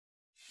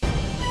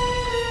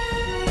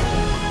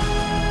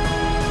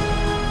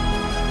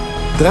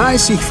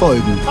30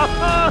 Folgen.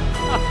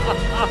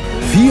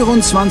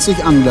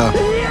 24 Angler.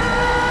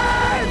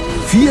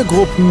 4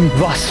 Gruppen.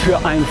 Was für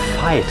ein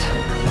Fight.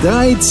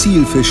 3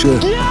 Zielfische.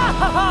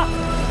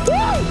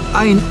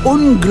 Ein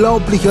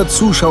unglaublicher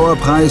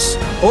Zuschauerpreis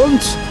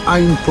und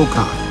ein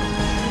Pokal.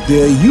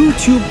 Der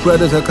YouTube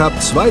Predator Cup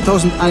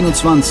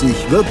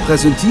 2021 wird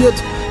präsentiert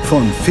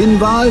von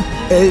Finnwal,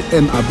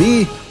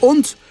 LMAB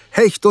und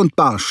Hecht und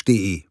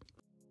Barsch.de.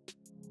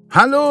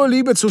 Hallo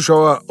liebe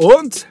Zuschauer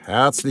und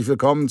herzlich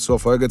willkommen zur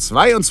Folge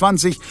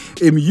 22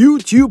 im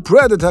YouTube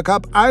Predator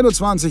Cup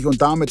 21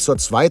 und damit zur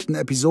zweiten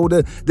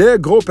Episode der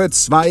Gruppe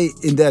 2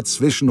 in der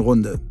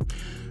Zwischenrunde.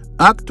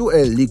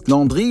 Aktuell liegt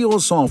Landry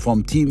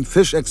vom Team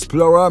Fish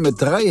Explorer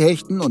mit 3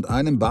 Hechten und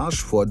einem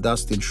Barsch vor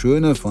Dustin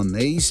Schöne von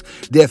Nace,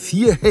 der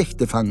 4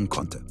 Hechte fangen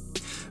konnte.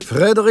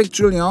 Frédéric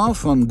Julien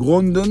von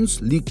Grundens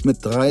liegt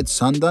mit 3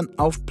 Zandern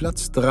auf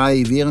Platz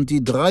 3, während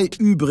die 3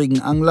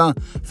 übrigen Angler,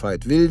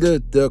 Veit Wilde,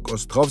 Dirk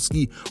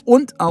Ostrowski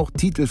und auch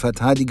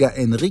Titelverteidiger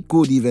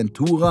Enrico Di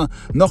Ventura,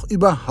 noch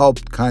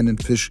überhaupt keinen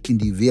Fisch in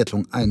die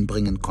Wertung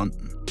einbringen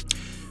konnten.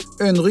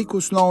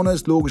 Enricos Laune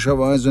ist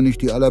logischerweise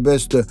nicht die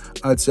allerbeste,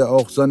 als er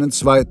auch seinen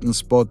zweiten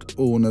Spot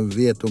ohne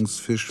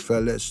Wertungsfisch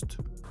verlässt.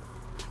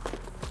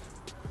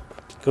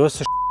 Die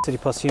größte die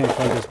passieren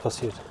konnte, ist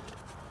passiert.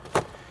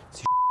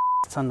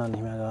 Zander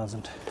nicht mehr da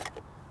sind.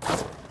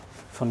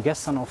 Von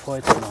gestern auf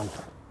heute, Mann.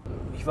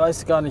 Ich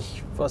weiß gar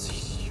nicht, was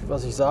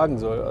ich sagen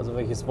soll, also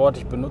welches Wort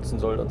ich benutzen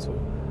soll dazu.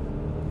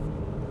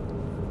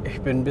 Ich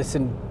bin ein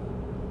bisschen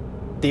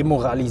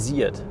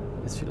demoralisiert,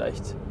 ist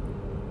vielleicht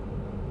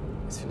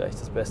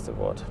das beste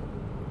Wort.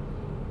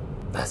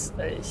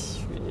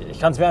 Ich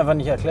kann es mir einfach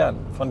nicht erklären.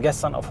 Von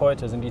gestern auf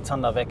heute sind die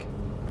Zander weg.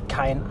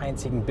 Keinen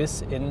einzigen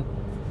Biss in,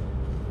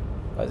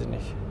 weiß ich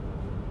nicht,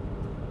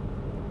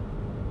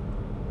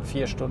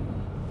 4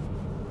 Stunden.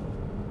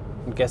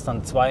 Und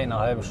gestern 2 in einer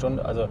halben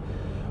Stunde. Also,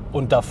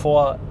 und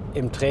davor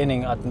im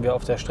Training hatten wir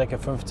auf der Strecke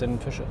 15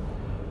 Fische.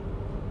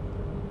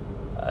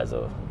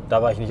 Also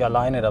da war ich nicht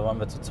alleine, da waren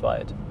wir zu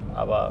zweit.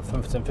 Aber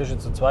 15 Fische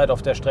zu zweit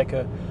auf der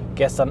Strecke.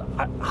 Gestern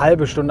eine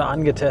halbe Stunde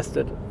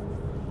angetestet.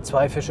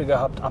 2 Fische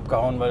gehabt,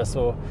 abgehauen, weil das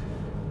so,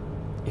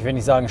 ich will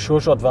nicht sagen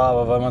Sure-Shot war,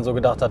 aber weil man so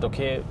gedacht hat,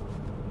 okay,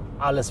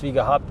 alles wie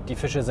gehabt, die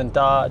Fische sind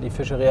da, die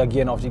Fische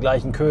reagieren auf die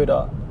gleichen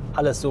Köder.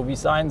 Alles so, wie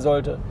es sein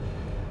sollte.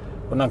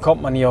 Und dann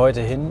kommt man hier heute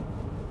hin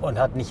und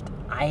hat nicht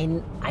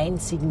einen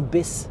einzigen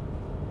Biss.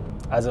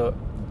 Also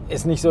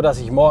ist nicht so, dass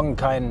ich morgen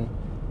keinen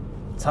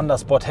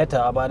Zanderspot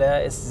hätte, aber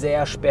der ist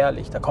sehr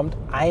spärlich. Da kommt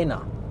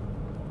einer,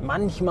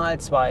 manchmal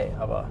 2,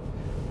 aber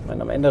ich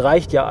meine, am Ende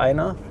reicht ja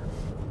einer.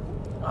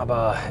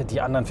 Aber die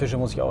anderen Fische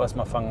muss ich auch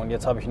erstmal fangen. Und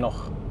jetzt habe ich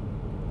noch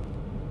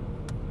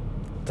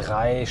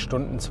 3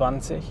 Stunden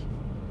 20,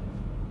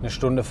 eine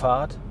Stunde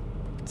Fahrt,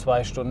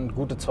 2 Stunden,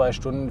 gute 2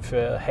 Stunden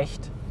für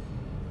Hecht.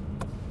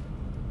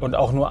 Und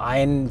auch nur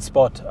einen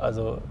Spot,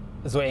 also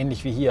so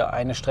ähnlich wie hier,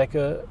 eine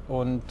Strecke.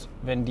 Und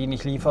wenn die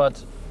nicht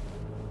liefert,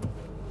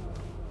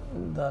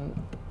 dann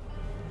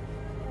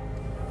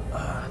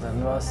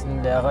war es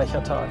ein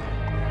lehrreicher Tag.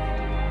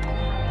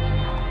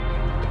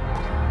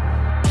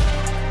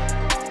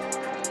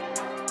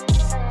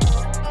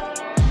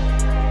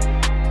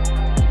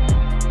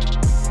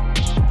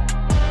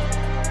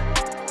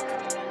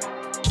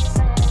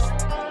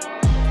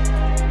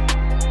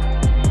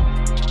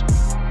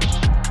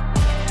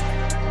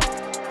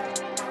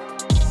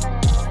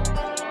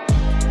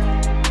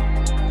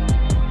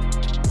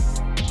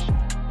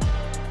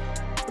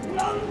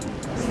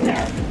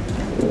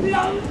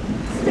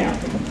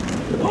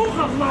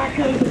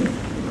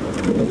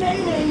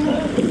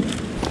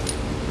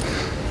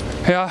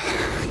 Ja,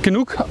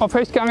 genug auf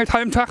Hecht geangelt,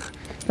 halben Tag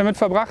damit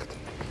verbracht.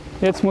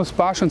 Jetzt muss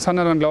Barsch und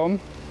Zander dran glauben.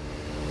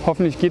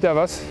 Hoffentlich geht da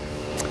was.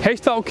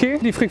 Hecht war okay,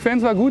 die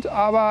Frequenz war gut,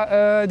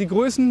 aber die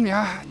Größen,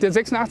 ja, der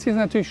 86 ist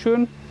natürlich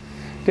schön,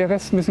 der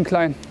Rest ist ein bisschen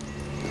klein.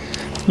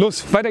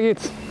 Los, weiter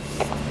geht's.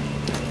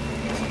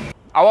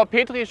 Aber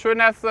Petri, schön,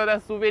 dass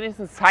du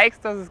wenigstens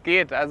zeigst, dass es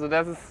geht. Also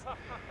dass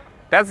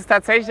es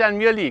tatsächlich an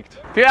mir liegt.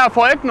 Viel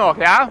Erfolg noch,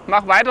 ja?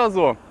 Mach weiter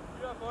so.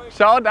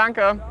 Ciao,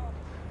 danke.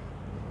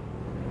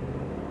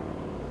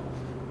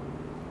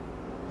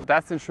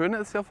 Dustin Schöne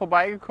ist hier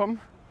vorbeigekommen.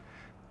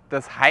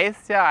 Das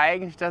heißt ja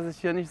eigentlich, dass ich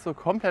hier nicht so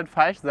komplett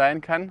falsch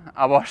sein kann,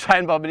 aber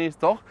scheinbar bin ich es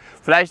doch.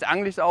 Vielleicht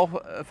angle ich auch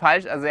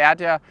falsch. Also er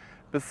hat ja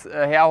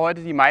bisher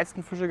heute die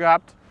meisten Fische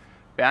gehabt,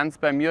 während es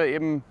bei mir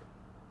eben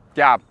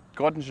ja,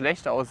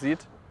 grottenschlecht aussieht.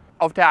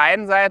 Auf der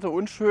einen Seite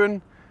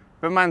unschön,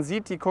 wenn man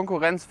sieht, die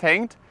Konkurrenz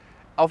fängt.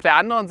 Auf der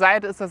anderen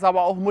Seite ist das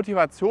aber auch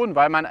Motivation,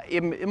 weil man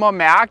eben immer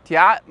merkt,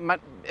 ja,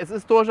 es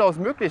ist durchaus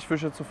möglich,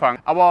 Fische zu fangen.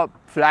 Aber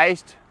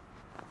vielleicht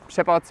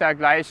scheppert es ja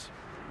gleich.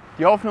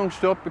 Die Hoffnung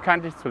stirbt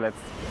bekanntlich zuletzt.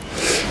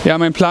 Ja,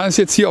 mein Plan ist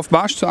jetzt hier auf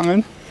Barsch zu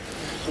angeln.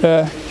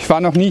 Ich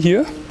war noch nie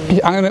hier.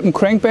 Ich angel mit einem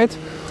Crankbait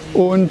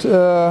und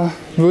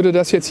würde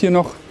das jetzt hier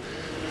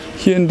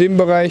in dem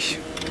Bereich,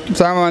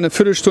 sagen wir mal, eine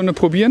Viertelstunde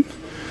probieren.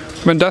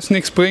 Wenn das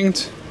nichts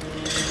bringt,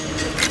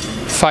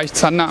 fahre ich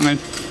Zander angeln.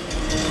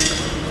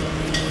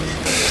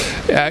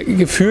 Ja,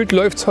 gefühlt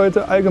läuft es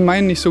heute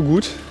allgemein nicht so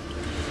gut.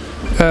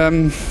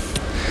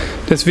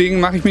 Deswegen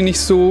mache ich mir nicht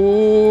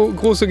so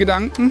große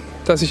Gedanken,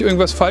 dass ich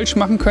irgendwas falsch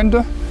machen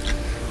könnte,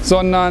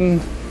 sondern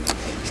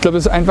ich glaube,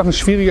 es ist einfach ein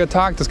schwieriger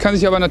Tag. Das kann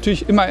sich aber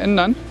natürlich immer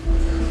ändern.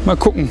 Mal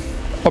gucken,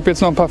 ob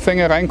jetzt noch ein paar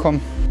Fänge reinkommen.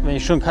 Wenn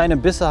ich schon keine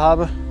Bisse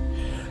habe,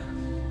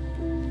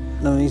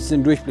 dann will ich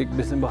den Durchblick ein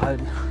bisschen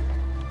behalten.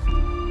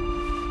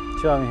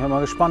 Tja, bin ich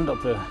mal gespannt,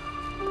 ob wir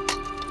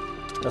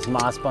das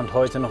Maßband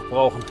heute noch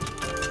brauchen.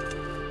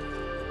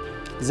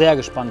 Sehr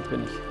gespannt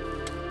bin ich.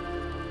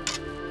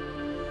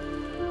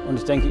 Und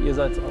ich denke, ihr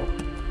seid es auch.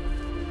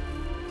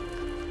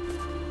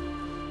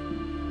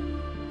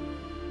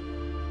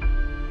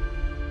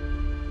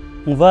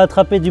 On va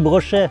attraper du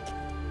brochet.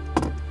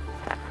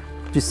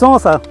 Tu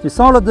sens ça? Tu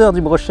sens l'odeur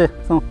du brochet?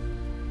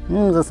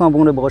 Ça sent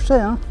bon le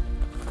brochet, hein?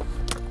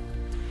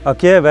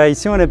 Ok, bah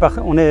ici on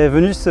est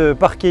venu se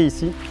parquer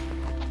ici.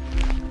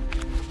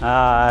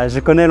 Je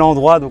connais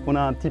l'endroit, donc on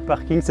a un petit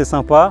parking, c'est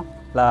sympa.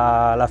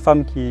 La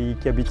femme qui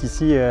habite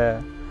ici,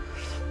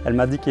 elle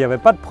m'a dit qu'il n'y avait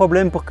pas de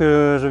problème pour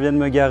que je vienne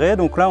me garer.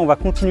 Donc là, on va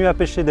continuer à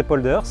pêcher des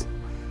polders,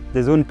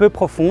 des zones peu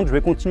profondes. Je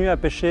vais continuer à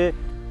pêcher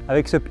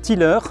avec ce petit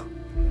leurre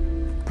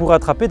pour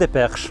attraper des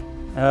perches.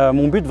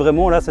 Mon but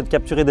vraiment là, c'est de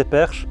capturer des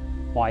perches.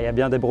 Bon, il y a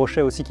bien des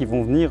brochets aussi qui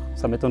vont venir.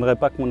 Ça ne m'étonnerait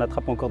pas qu'on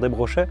attrape encore des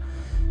brochets.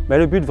 Mais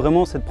le but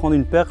vraiment, c'est de prendre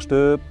une perche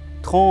de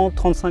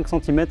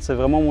 30-35 cm. C'est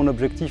vraiment mon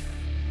objectif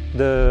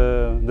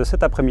de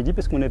cet après-midi,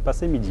 parce qu'on est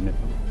passé midi maintenant.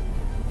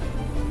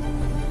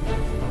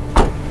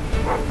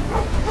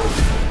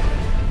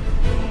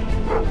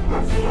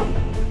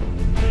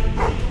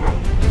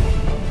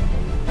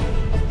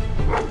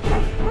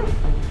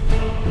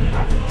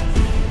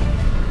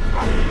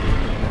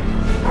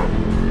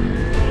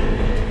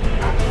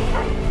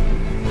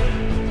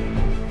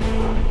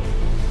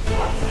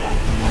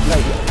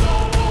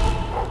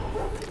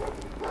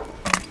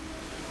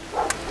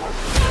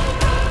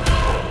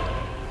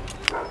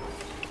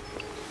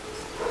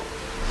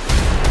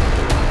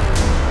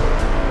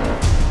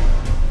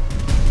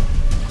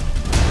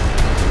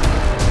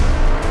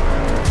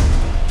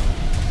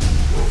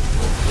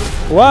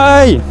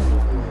 Ouais!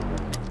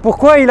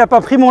 Pourquoi il n'a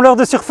pas pris mon leurre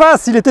de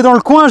surface? Il était dans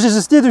le coin, j'ai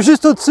jeté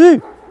juste au-dessus.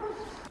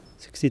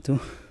 C'est que c'est tout.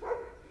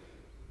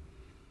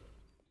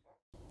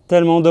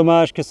 Tellement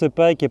dommage que ce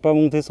pike n'ait pas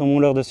monté sur mon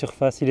leurre de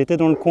surface. Il était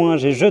dans le coin,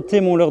 j'ai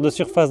jeté mon leurre de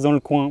surface dans le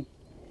coin.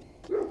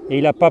 Et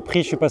il n'a pas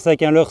pris, je suis passé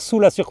avec un leurre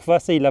sous la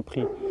surface et il l'a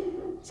pris.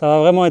 Ça va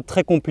vraiment être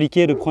très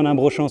compliqué de prendre un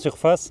brochet en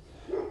surface.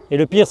 Et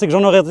le pire, c'est que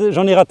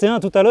j'en ai raté un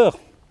tout à l'heure.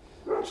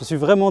 Je suis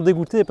vraiment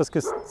dégoûté parce que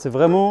c'est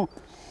vraiment...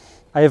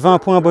 Avec 20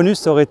 points bonus,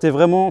 ça aurait été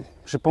vraiment,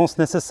 je pense,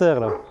 nécessaire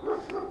là.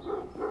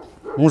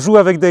 On joue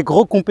avec des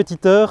gros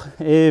compétiteurs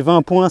et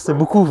 20 points, c'est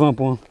beaucoup 20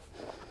 points.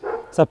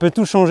 Ça peut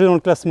tout changer dans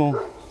le classement.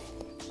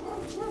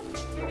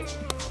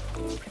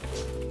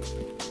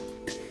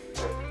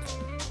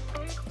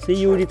 See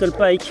you, little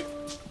pike.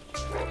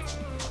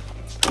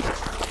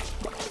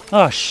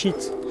 Ah,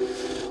 shit.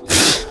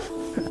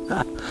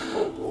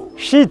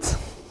 Shit.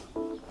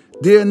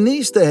 Der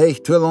nächste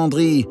Hecht für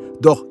Landry,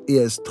 doch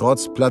er ist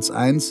trotz Platz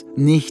 1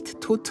 nicht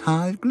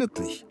total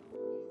glücklich.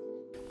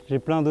 J'ai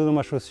plein d'eau dans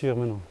ma chaussure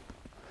maintenant.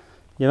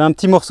 Il y avait un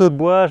petit morceau de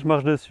bois, je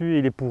marche dessus et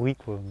il est pourri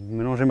quoi.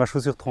 Maintenant j'ai ma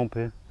chaussure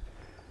trempée.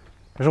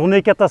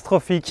 Journée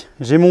catastrophique.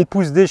 J'ai mon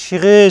pouce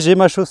déchiré, j'ai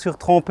ma chaussure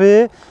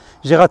trempée,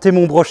 j'ai raté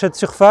mon brochet de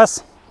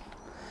surface.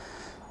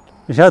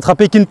 J'ai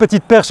attrapé qu'une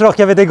petite perche alors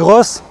qu'il y avait des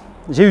grosses.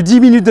 J'ai eu 10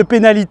 minutes de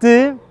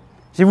pénalité.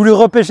 J'ai voulu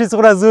repêcher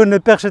sur la zone,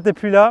 les perches n'étaient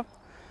plus là.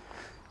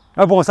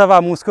 Ah bon, ça va,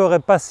 mon score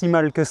est pas si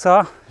mal que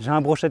ça. J'ai un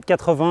brochet de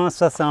 80,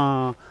 ça c'est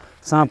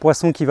un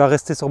poisson qui va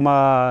rester sur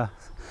mon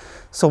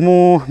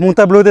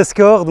tableau des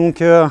scores.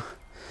 Donc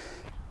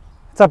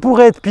ça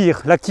pourrait être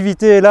pire.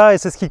 L'activité est là et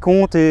c'est ce qui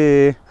compte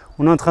et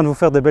on est en train de vous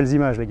faire des belles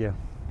images les gars.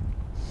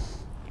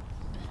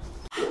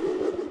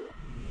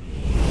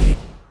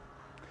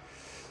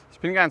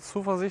 Ich bin ganz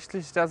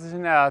zuversichtlich, dass ich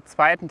in der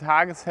zweiten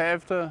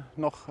Tageshälfte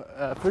noch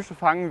Fische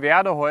fangen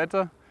werde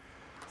heute.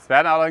 Es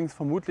werden allerdings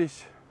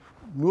vermutlich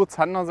nur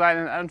Zander sein,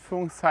 in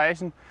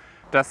Anführungszeichen.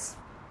 Das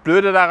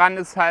Blöde daran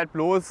ist halt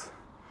bloß,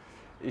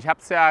 ich habe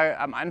es ja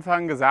am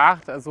Anfang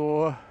gesagt,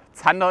 also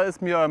Zander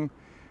ist mir im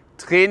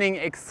Training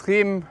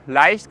extrem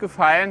leicht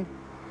gefallen.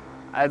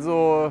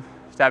 Also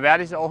da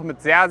werde ich auch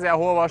mit sehr, sehr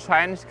hoher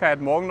Wahrscheinlichkeit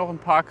morgen noch ein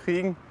paar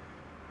kriegen.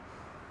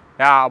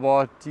 Ja,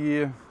 aber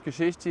die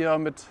Geschichte hier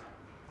mit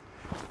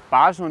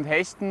Barschen und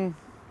Hechten,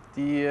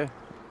 die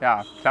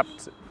ja,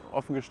 klappt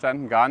offen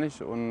gestanden gar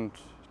nicht und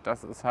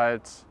das ist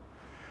halt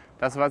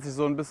das, was ich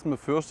so ein bisschen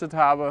befürchtet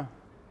habe.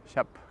 Ich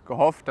habe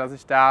gehofft, dass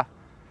ich da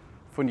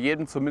von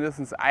jedem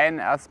zumindest einen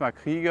erstmal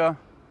kriege.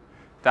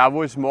 Da,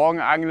 wo ich morgen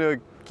angle,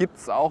 gibt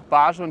es auch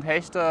Barsche und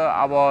Hechte,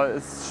 aber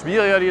es ist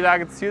schwieriger, die da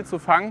gezielt zu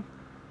fangen.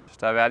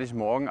 Da werde ich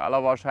morgen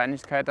aller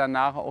Wahrscheinlichkeit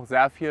danach auch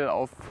sehr viel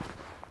auf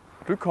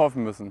Glück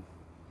hoffen müssen.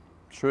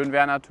 Schön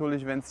wäre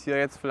natürlich, wenn es hier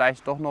jetzt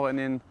vielleicht doch noch in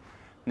den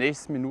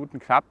nächsten Minuten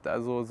klappt.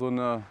 Also so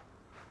eine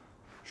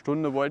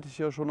Stunde wollte ich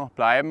hier schon noch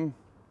bleiben.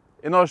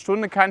 In einer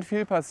Stunde kann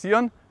viel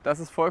passieren, das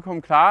ist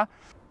vollkommen klar.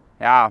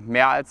 Ja,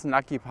 mehr als ein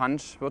Lucky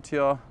Punch wird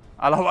hier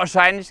aller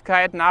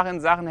Wahrscheinlichkeit nach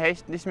in Sachen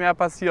Hecht nicht mehr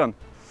passieren.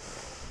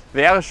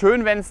 Wäre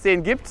schön, wenn es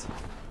den gibt,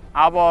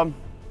 aber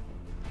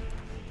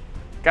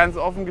ganz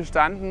offen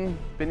gestanden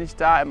bin ich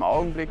da im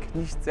Augenblick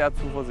nicht sehr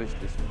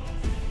zuversichtlich.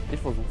 Ich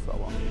versuche es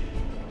aber.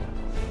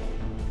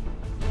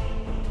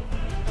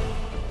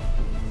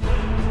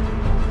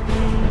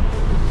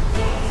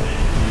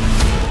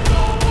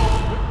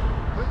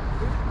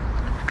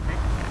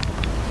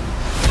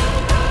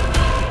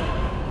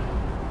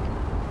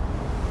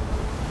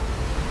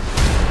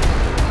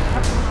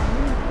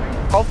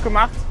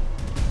 Aufgemacht,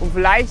 um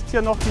vielleicht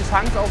hier noch die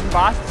Chance auf den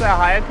Barsch zu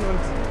erhalten, und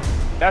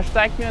da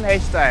steigt mir ein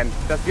Hecht ein.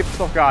 Das gibt's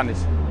doch gar nicht.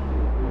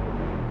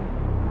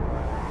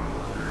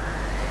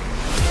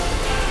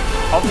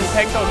 Hoffentlich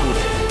hängt auch gut.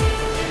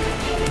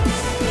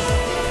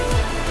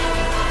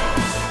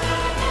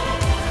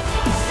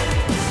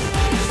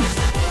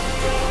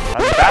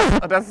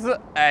 Also das ist,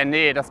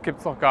 nee, das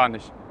gibt's doch gar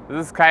nicht.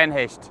 Das ist kein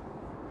Hecht.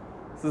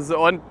 Das ist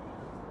und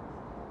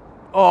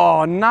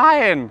oh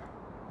nein!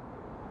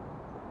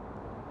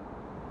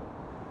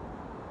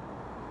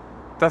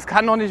 Das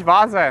kann doch nicht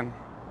wahr sein.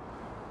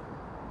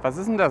 Was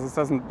ist denn das? Ist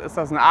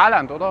das ein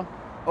Aaland, oder?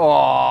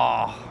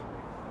 Oh.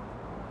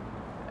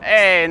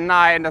 Ey,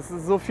 nein, das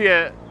ist so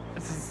viel.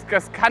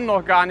 Das kann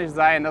doch gar nicht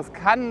sein. Das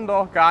kann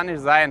doch gar nicht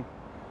sein.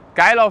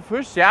 Geiler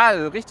Fisch, ja,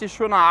 richtig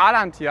schöner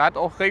Aaland hier. Hat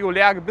auch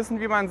regulär gebissen,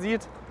 wie man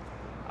sieht.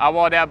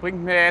 Aber der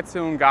bringt mir jetzt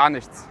hier nun gar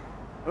nichts.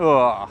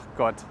 Oh, ach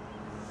Gott.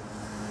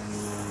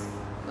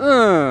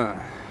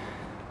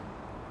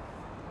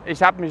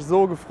 Ich habe mich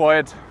so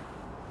gefreut.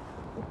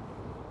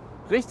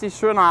 Richtig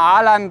schöner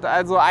Aaland,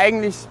 also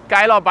eigentlich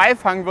geiler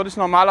Beifang, würde ich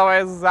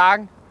normalerweise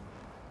sagen.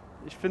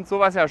 Ich finde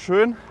sowas ja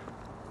schön.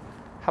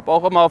 Habe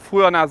auch immer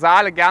früher in der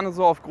Saale gerne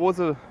so auf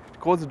große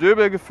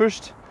Döbel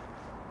gefischt.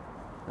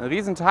 Ein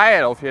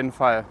Riesenteil auf jeden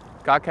Fall,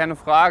 gar keine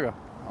Frage.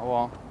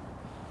 Aber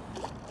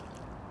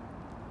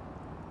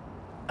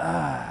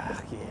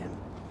ach je.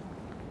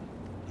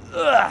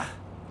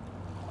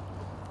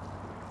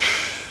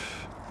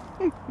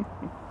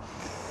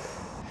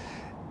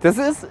 Das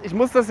ist, ich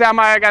muss das ja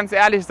mal ganz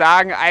ehrlich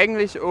sagen,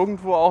 eigentlich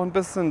irgendwo auch ein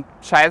bisschen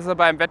scheiße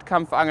beim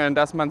Wettkampfangeln,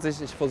 dass man sich,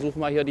 ich versuche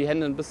mal hier die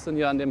Hände ein bisschen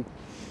hier an dem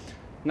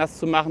nass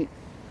zu machen,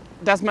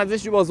 dass man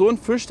sich über so einen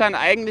Fisch dann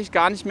eigentlich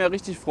gar nicht mehr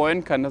richtig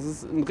freuen kann. Das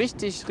ist ein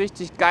richtig,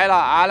 richtig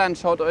geiler Aaland,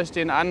 schaut euch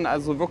den an,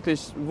 also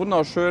wirklich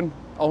wunderschön,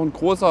 auch ein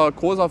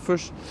großer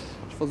Fisch.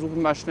 Ich versuche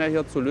ihn mal schnell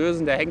hier zu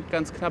lösen, der hängt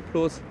ganz knapp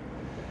los.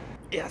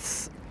 Er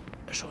ist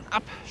schon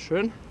ab,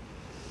 schön.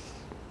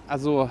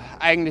 Also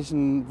eigentlich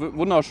ein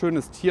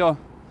wunderschönes Tier.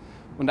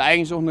 Und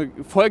eigentlich auch eine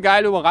voll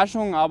geile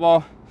Überraschung,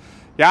 aber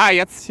ja,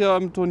 jetzt hier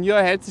im Turnier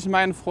hält sich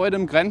meine Freude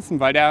in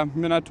Grenzen, weil der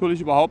mir natürlich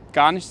überhaupt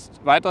gar nicht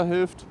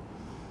weiterhilft.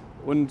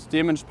 Und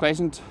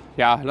dementsprechend,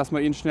 ja, lassen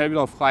wir ihn schnell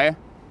wieder frei.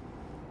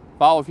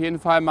 War auf jeden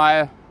Fall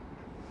mal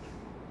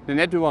eine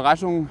nette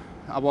Überraschung,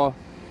 aber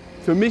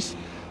für mich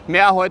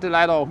mehr heute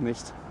leider auch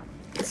nicht.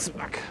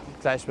 Zwack,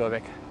 gleich wieder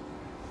weg.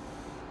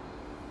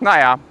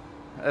 Naja,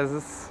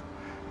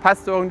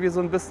 passt irgendwie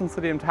so ein bisschen zu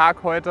dem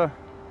Tag heute.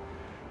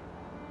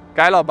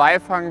 Geiler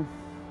Beifang,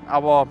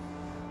 aber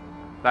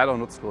leider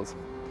nutzlos.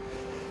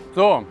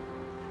 So,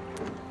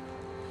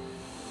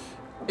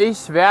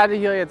 ich werde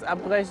hier jetzt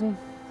abbrechen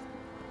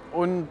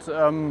und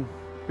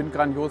bin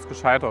grandios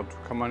gescheitert,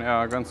 kann man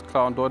ja ganz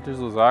klar und deutlich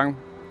so sagen.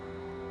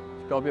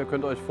 Ich glaube, ihr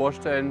könnt euch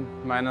vorstellen,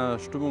 meine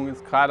Stimmung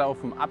ist gerade auf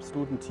dem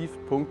absoluten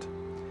Tiefpunkt.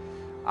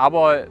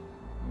 Aber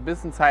ein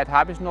bisschen Zeit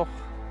habe ich noch.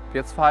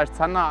 Jetzt fahre ich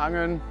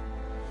Zanderangeln.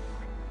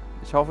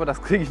 Ich hoffe, das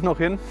kriege ich noch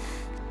hin.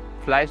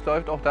 Vielleicht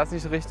läuft auch das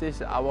nicht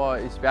richtig, aber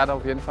ich werde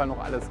auf jeden Fall noch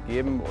alles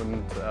geben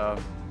und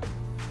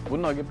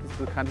Wunder gibt es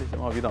bekanntlich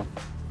immer wieder.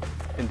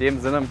 In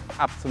dem Sinne,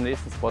 ab zum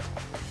nächsten Spot.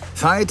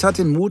 Veit hat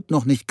den Mut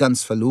noch nicht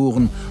ganz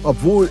verloren,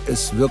 obwohl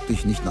es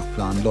wirklich nicht nach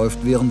Plan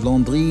läuft, während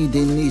Landry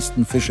den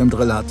nächsten Fisch im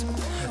Drill hat.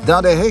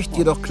 Da der Hecht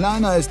jedoch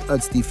kleiner ist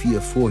als die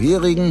 4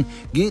 vorherigen,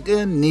 geht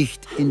er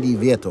nicht in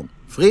die Wertung.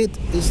 Fred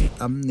ist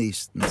am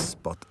nächsten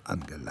Spot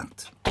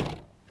angelangt.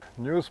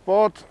 New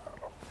Spot,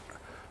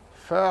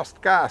 first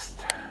cast.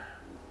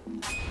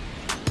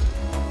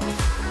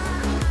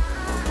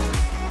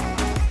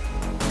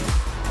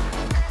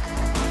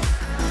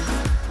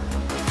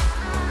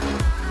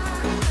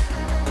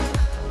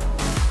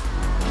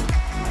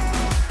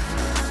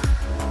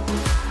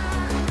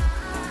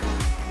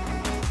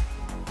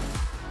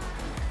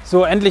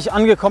 So, endlich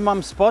angekommen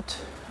am Spot.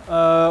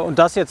 Und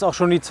das jetzt auch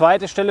schon die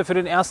zweite Stelle für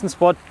den ersten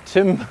Spot.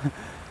 Tim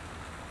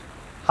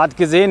hat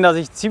gesehen, dass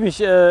ich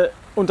ziemlich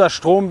unter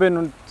Strom bin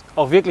und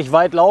auch wirklich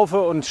weit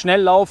laufe und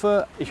schnell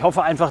laufe. Ich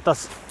hoffe einfach,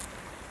 dass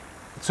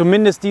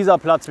zumindest dieser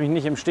Platz mich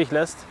nicht im Stich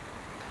lässt.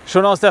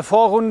 Schon aus der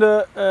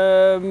Vorrunde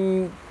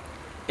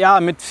ja,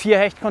 mit 4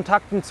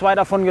 Hechtkontakten, 2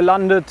 davon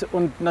gelandet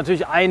und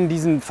natürlich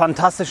diesen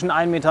fantastischen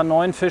 1,9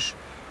 Meter Fisch.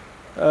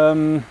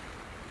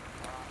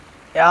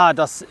 Ja,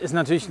 das ist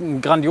natürlich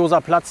ein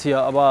grandioser Platz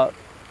hier, aber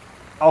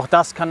auch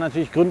das kann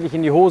natürlich gründlich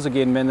in die Hose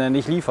gehen, wenn er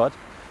nicht liefert.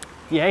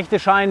 Die Hechte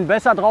scheinen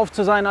besser drauf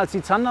zu sein als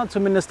die Zander,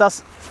 zumindest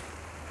das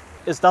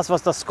ist das,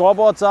 was das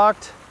Scoreboard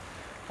sagt.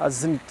 Also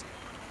es sind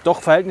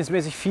doch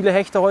verhältnismäßig viele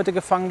Hechte heute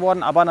gefangen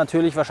worden, aber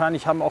natürlich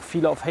wahrscheinlich haben auch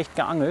viele auf Hecht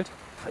geangelt.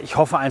 Ich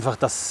hoffe einfach,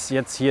 dass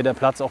jetzt hier der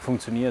Platz auch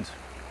funktioniert.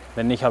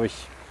 Wenn nicht, habe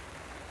ich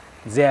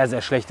sehr,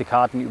 sehr schlechte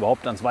Karten,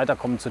 überhaupt ans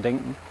Weiterkommen zu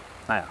denken.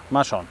 Naja,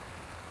 mal schauen.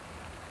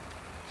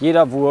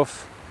 Jeder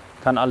Wurf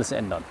kann alles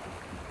ändern.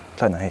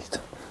 Kleiner Hecht.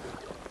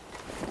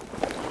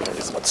 Der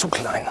ist aber zu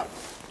klein.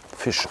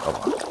 Fisch aber.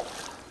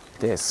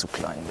 Der ist zu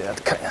klein, der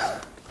hat keine.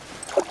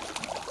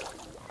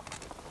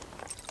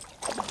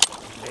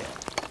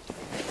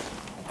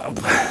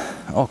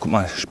 Oh, guck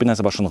mal, Spinner ist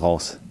aber schon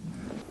raus.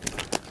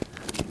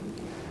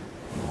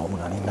 Brauchen wir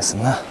gar nicht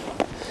messen, ne?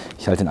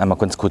 Ich halte ihn einmal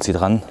ganz kurz hier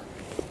dran.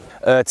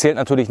 Zählt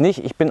natürlich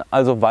nicht, ich bin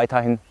also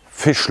weiterhin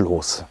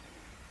fischlos.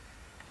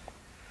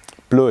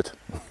 Blöd.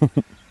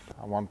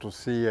 I want to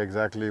see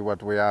exactly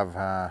what we have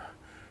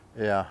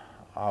here.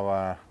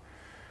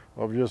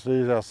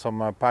 Obviously there's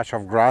some patch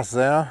of grass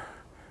there.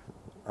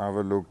 Have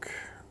a look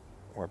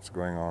what's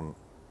going on.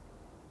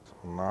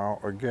 So now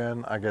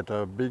again I get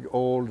a big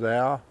hole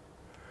there.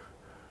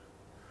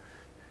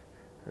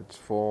 It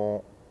was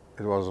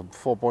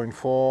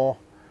 4.4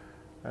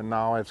 and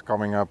now it's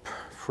coming up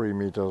 3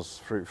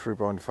 meters,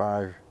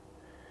 3.5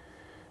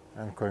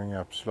 and going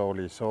up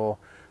slowly. So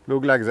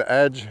look like the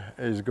edge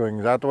is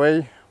going that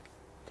way.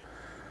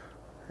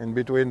 In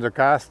between the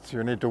casts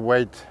you need to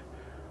wait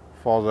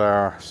for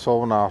the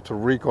sonar to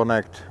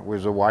reconnect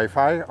with the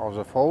Wi-Fi of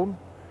the phone.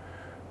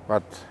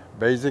 But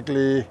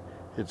basically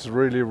it's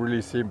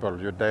really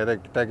simple. You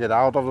take it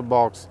out of the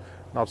box,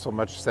 not so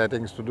much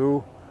settings to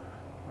do.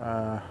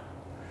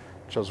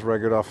 Just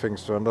regular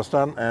things to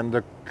understand, and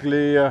the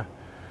clear,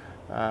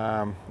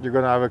 you're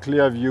gonna have a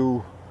clear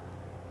view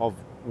of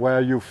where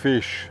you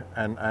fish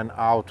and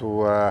how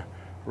to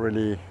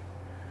really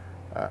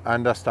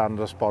understand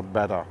the spot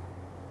better.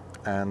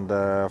 And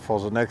for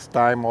the next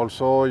time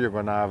also, you're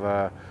gonna have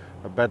a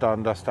better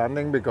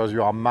understanding because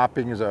you are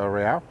mapping the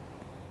area.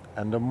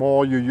 And the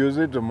more you use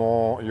it, the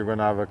more you're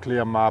gonna have a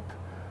clear map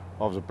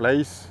of the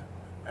place.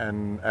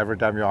 And every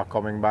time you are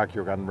coming back,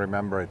 you can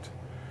remember it.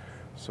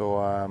 So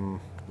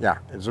yeah,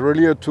 it's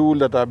really a tool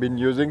that I've been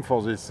using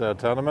for this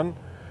tournament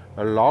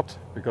a lot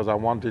because I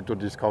wanted to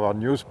discover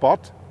new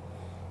spot.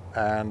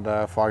 And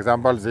for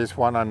example, this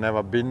one I've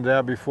never been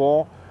there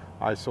before.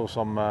 I saw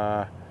some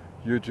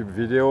YouTube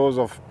videos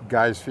of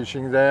guys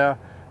fishing there,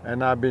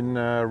 and I've been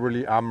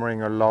really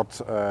hammering a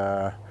lot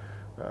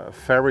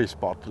ferry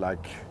spot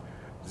like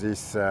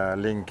this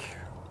link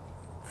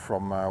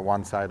from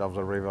one side of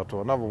the river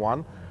to another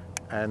one,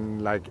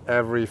 and like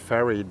every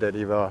ferry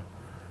deliver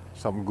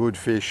some good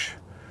fish.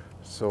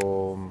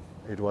 So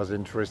it was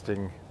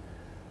interesting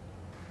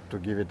to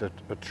give it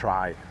a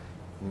try.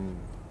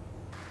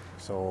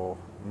 So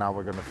now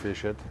we're gonna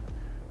fish it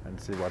and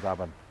see what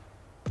happens.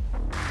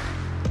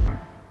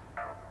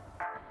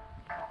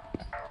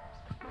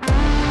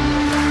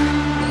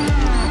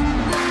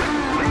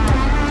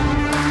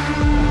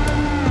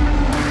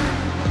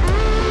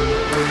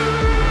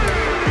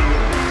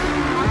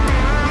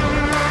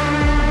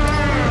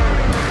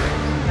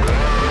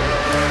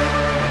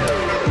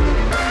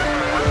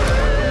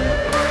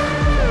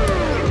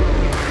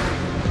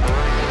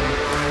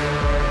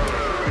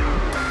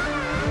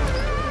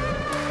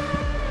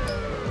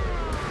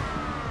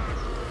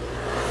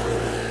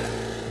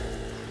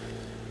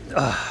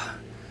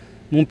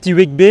 Mon petit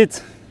wake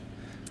bait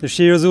de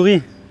chez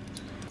Yozuri.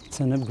 It's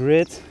an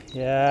upgrade.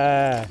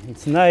 Yeah,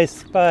 it's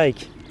nice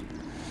spike.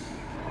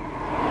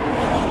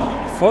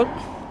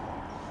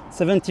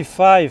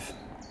 75,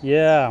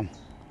 yeah.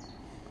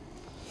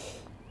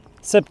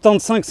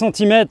 75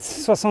 cm,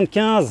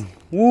 75.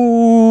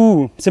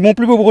 Ouh, c'est mon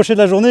plus beau brochet de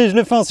la journée. Je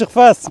l'ai fait en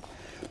surface,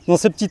 dans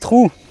ce petit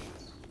trou.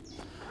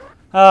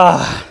 Ah,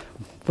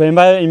 vous pouvez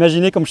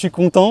imaginer comme je suis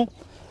content.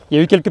 Il y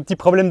a eu quelques petits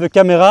problèmes de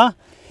caméra.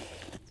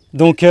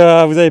 Donc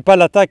vous n'avez pas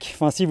l'attaque,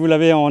 enfin si vous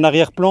l'avez en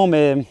arrière-plan,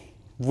 mais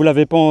vous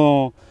l'avez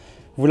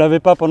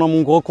pas pendant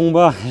mon gros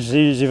combat.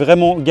 J'ai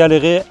vraiment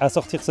galéré à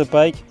sortir ce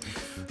pike.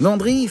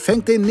 Landry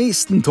fängt den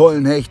nächsten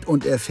tollen Hecht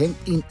und er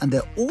fängt ihn an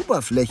der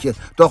Oberfläche.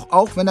 Doch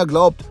auch wenn er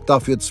glaubt,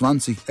 dafür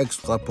 20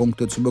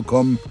 Extrapunkte zu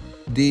bekommen,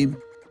 dem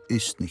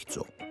ist nicht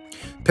so.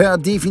 Per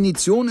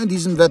Definition in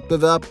diesem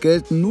Wettbewerb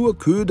gelten nur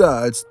Köder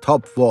als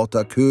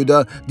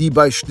Topwater-Köder, die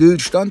bei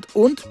Stillstand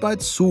und bei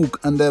Zug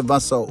an der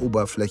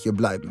Wasseroberfläche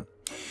bleiben.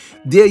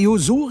 Der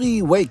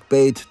Yozuri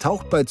Wakebait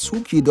taucht bei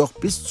Zug jedoch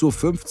bis zu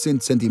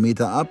 15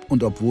 cm ab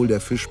und obwohl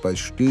der Fisch bei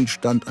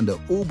Stillstand an der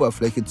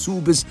Oberfläche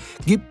zubiss,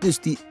 gibt es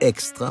die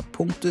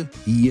Extrapunkte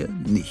hier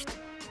nicht.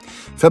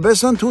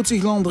 Verbessern tut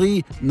sich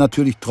Landry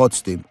natürlich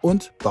trotzdem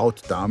und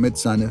baut damit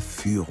seine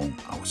Führung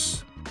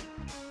aus.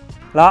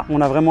 Là,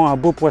 on a vraiment un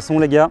beau poisson,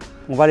 les gars.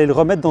 On va aller le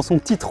remettre dans son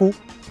petit trou.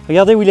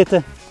 Regardez où il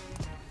était.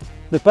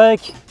 The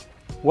pike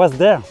was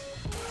there.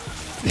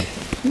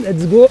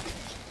 Let's go.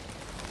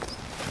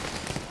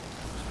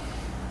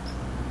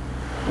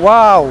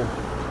 Waouh!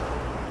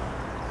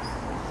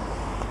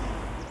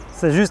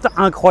 C'est juste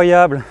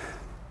incroyable.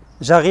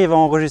 J'arrive à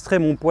enregistrer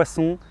mon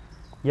poisson.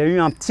 Il y a eu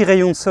un petit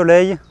rayon de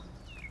soleil.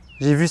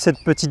 J'ai vu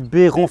cette petite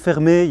baie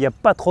renfermée. Il n'y a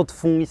pas trop de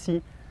fond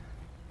ici.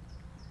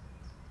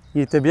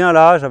 Il était bien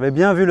là, j'avais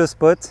bien vu le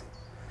spot.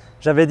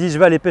 J'avais dit je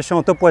vais aller pêcher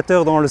en top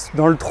water dans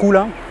le trou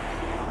là.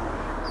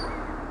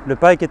 Le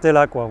pike était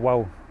là quoi,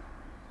 waouh.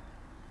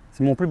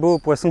 C'est mon plus beau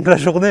poisson de la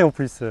journée en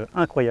plus,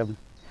 incroyable.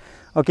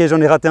 Ok,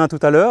 j'en ai raté un tout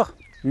à l'heure,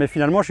 mais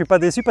finalement je ne suis pas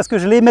déçu parce que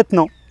je l'ai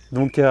maintenant.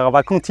 Donc on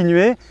va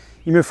continuer.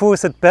 Il me faut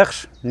cette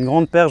perche, une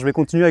grande perche. Je vais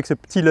continuer avec ce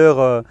petit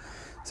leurre,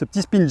 ce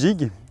petit spin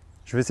jig.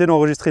 Je vais essayer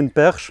d'enregistrer une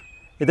perche.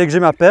 Et dès que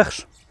j'ai ma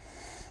perche,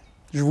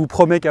 je vous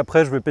promets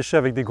qu'après je vais pêcher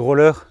avec des gros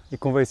leurres et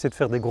qu'on va essayer de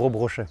faire des gros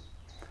brochets.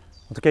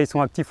 En tout cas, ils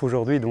sont actifs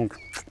aujourd'hui, donc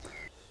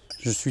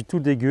je suis tout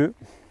dégueu.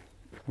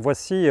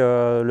 Voici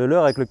le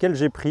leurre avec lequel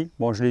j'ai pris.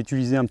 Bon, je l'ai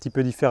utilisé un petit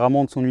peu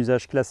différemment de son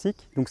usage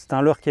classique. Donc c'est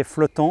un leurre qui est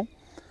flottant.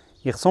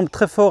 Il ressemble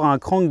très fort à un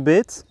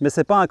crankbait, mais ce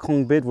n'est pas un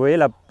crankbait. Vous voyez,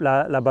 la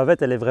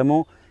bavette, elle est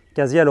vraiment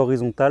quasi à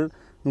l'horizontale.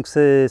 Donc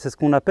c'est ce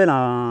qu'on appelle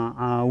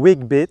un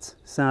wake bait.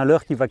 C'est un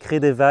leurre qui va créer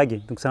des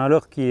vagues. Donc c'est un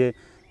leurre qui est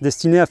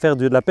destiné à faire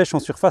de la pêche en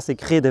surface et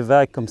créer des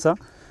vagues comme ça.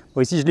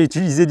 Bon, ici, je l'ai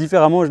utilisé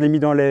différemment. Je l'ai mis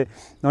dans les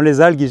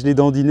algues et je l'ai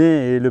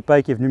dandiné et le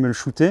pike est venu me le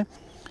shooter.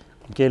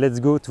 Ok, let's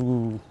go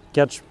to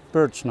catch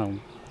perch now.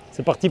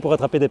 C'est parti pour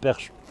attraper des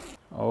perches.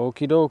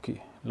 Okidoki,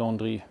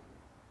 Landry.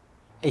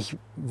 Ich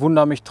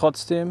wundere mich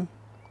trotzdem.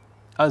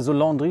 Also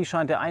Landry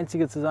scheint der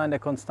Einzige zu sein, der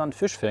konstant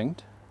Fisch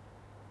fängt.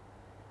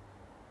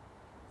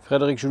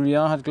 Frédéric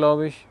Julien hat,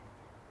 glaube ich,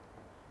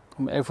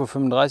 um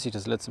 11:35 Uhr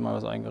das letzte Mal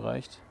was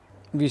eingereicht.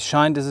 Wie es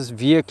scheint, ist es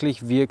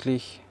wirklich,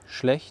 wirklich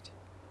schlecht,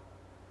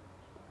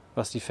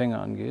 was die Fänge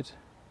angeht.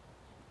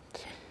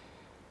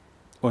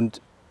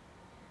 Und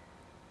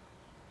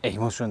ich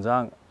muss schon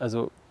sagen,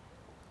 also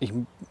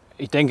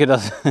ich denke,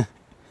 dass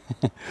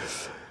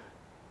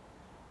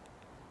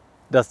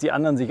die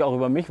anderen sich auch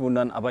über mich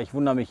wundern, aber ich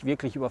wundere mich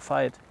wirklich über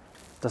Veit,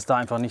 dass da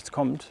einfach nichts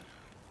kommt.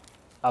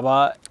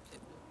 Aber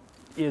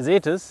ihr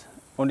seht es,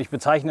 und ich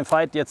bezeichne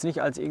Veit jetzt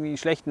nicht als irgendwie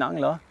schlechten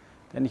Angler,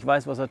 der nicht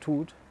weiß, was er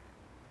tut.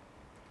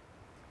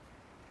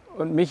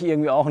 Und mich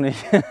irgendwie auch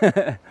nicht.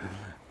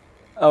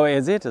 Aber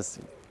ihr seht es,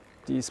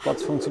 die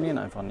Spots funktionieren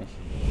einfach nicht.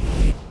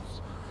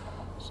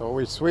 So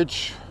we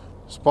switch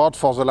spot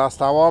for the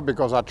last hour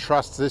because I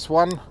trust this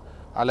one.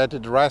 I let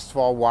it rest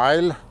for a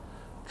while,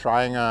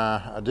 trying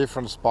a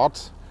different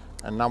spot,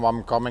 and now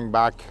I'm coming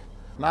back.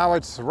 Now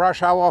it's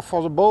rush hour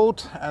for the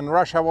boat and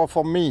rush hour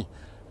for me,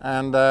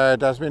 and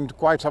it has been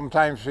quite some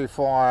time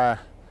before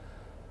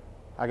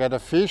I get a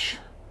fish,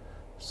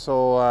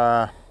 so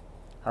I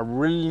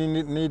really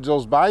need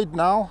those bites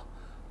now,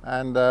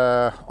 and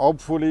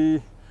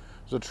hopefully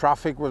the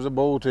traffic with the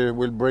boat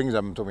will bring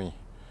them to me.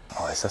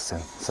 Oh, was ist das denn?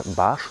 Ist das ein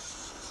Barsch?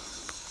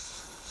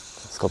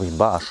 Das ist, glaube ich, ein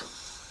Barsch.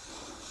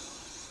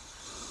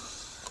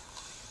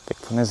 Weg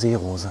von der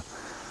Seerose.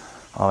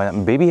 Aber wenn das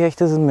ein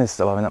Babyhecht ist, ist es Mist.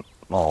 Aber wenn das...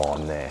 Oh,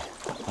 nee.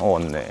 Oh,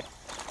 nee.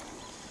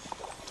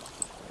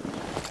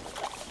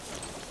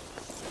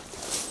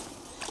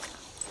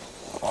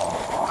 Oh.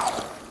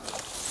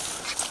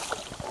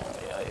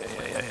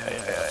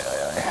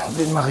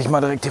 Den mache ich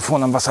mal direkt hier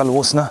vorne am Wasser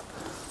los, ne?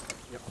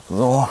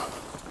 So.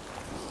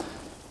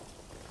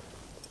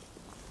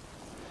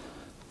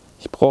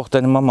 Ich brauche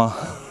deine Mama.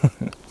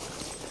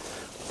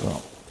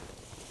 So.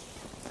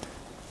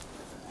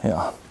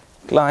 Ja,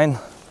 klein.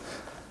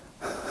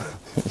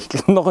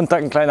 Noch einen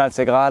Tacken kleiner als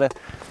der gerade.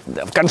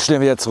 Ganz schnell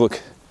wieder zurück.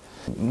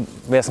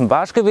 Wäre es ein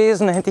Barsch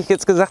gewesen, hätte ich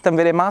jetzt gesagt, dann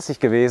wäre der maßig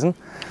gewesen.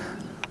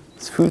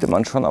 Das fühlte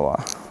man schon,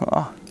 aber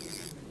ja,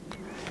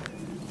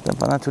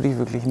 das war natürlich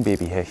wirklich ein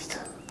Babyhecht.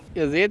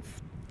 Ihr seht,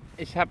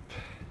 ich habe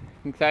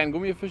einen kleinen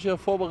Gummifisch hier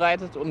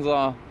vorbereitet.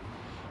 Unser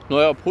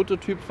neuer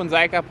Prototyp von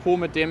Seika Pro,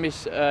 mit dem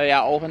ich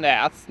ja auch in der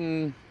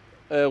ersten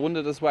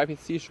Runde des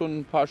YPC schon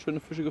ein paar schöne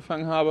Fische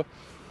gefangen habe.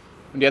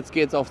 Und jetzt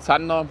geht es auf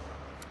Zander.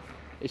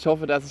 Ich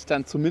hoffe, dass ich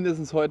dann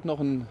zumindest heute noch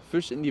einen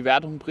Fisch in die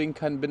Wertung bringen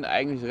kann. Bin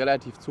eigentlich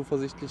relativ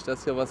zuversichtlich,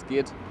 dass hier was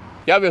geht.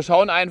 Ja, wir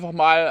schauen einfach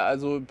mal.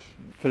 Also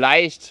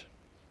vielleicht,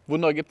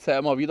 Wunder gibt es ja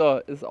immer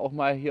wieder, ist auch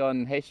mal hier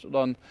ein Hecht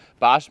oder ein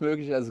Barsch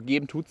möglich. Also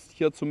geben tut es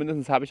hier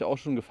zumindest, habe ich auch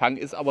schon gefangen.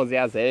 Ist aber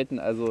sehr selten.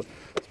 Also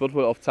es wird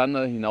wohl auf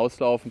Zander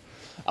hinauslaufen.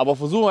 Aber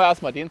versuchen wir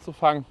erstmal den zu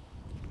fangen.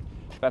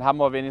 Dann haben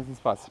wir wenigstens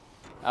was.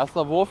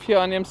 Erster Wurf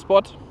hier an dem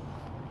Spot.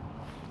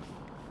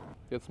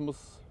 Jetzt muss,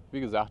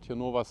 wie gesagt, hier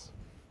nur was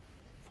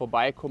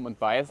vorbeikommen und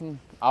beißen.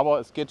 Aber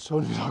es geht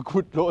schon wieder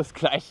gut los.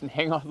 Gleich ein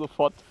Hänger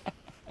sofort.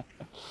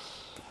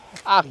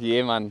 Ach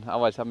je, Mann.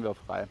 Aber ich habe wieder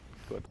frei.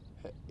 Gut.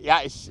 Ja,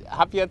 ich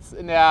habe jetzt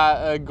in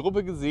der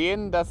Gruppe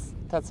gesehen, dass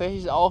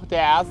tatsächlich auch der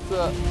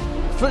erste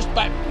Fisch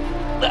beim...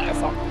 Da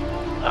ist er.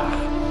 Ach.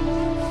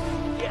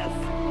 Yes.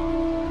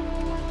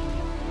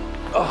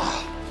 Oh.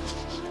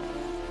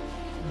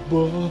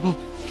 Boah.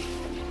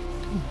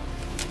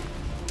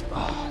 Oh,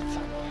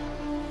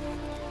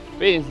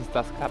 wenigstens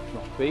das klappt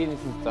noch.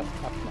 Wenigstens das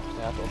klappt noch.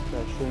 Der hat auch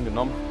sehr schön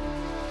genommen.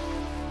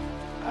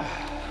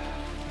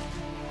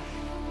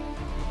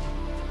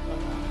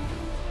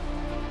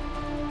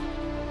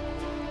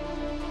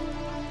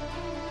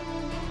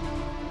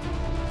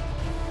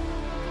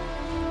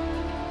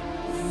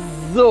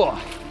 So,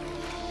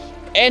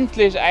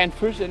 endlich ein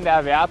Fisch in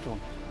der Wertung.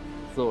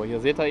 So, hier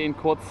seht ihr ihn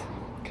kurz.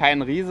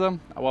 Kein Riese,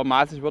 aber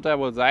maßig wird er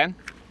wohl sein.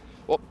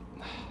 Oh,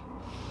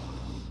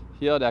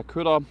 Hier, der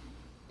Köder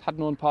hat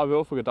nur ein paar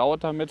Würfe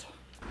gedauert damit.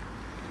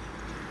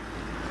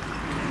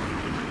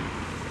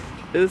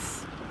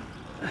 Ist,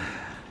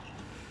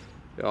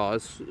 ja,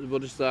 ist,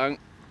 würde ich sagen,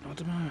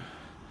 warte mal,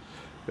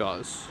 ja,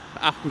 ist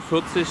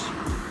 48.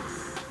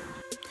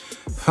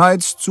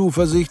 Veits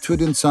Zuversicht für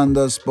den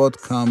Zander-Spot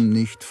kam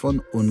nicht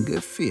von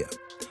ungefähr.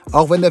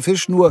 Auch wenn der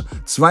Fisch nur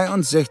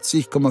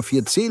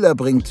 62,4 Zähler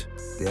bringt,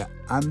 der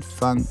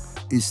Anfang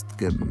ist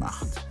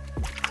gemacht.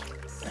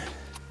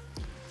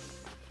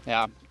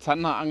 Ja,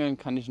 Zander angeln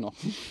kann ich noch,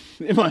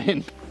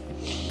 immerhin.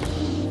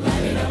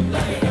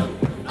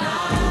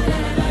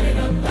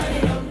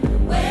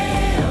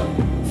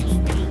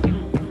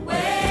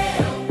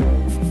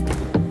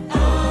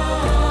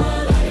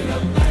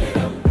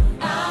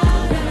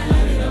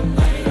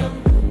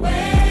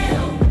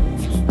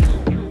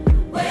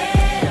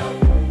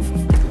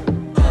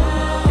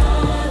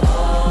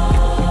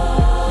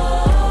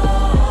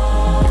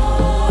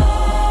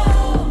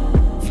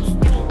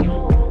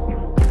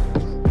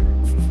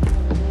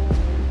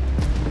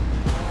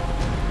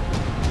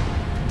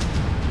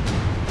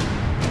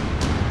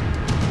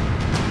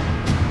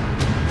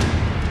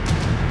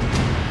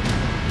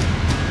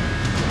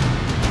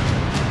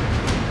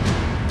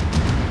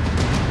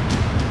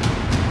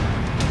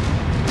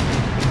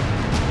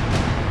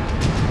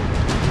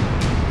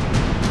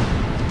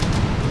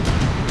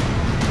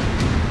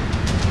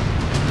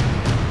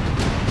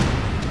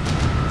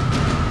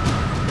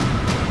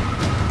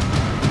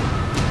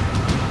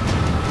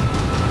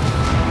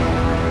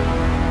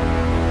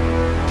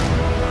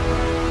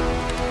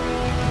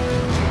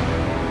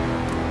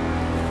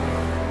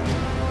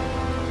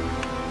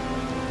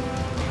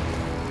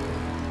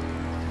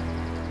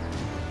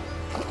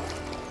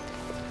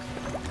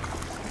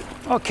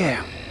 Okay.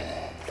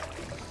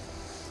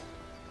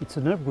 It's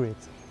an upgrade,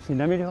 c'est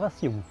une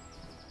amélioration.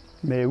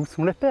 Mais où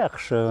sont les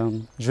perches?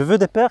 Je veux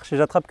des perches et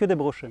j'attrape que des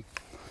brochets.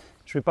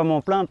 Je vais pas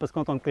m'en plaindre parce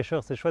qu'en tant que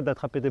pêcheur c'est chouette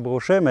d'attraper des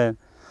brochets, mais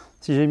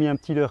si j'ai mis un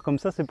petit leurre comme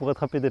ça c'est pour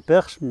attraper des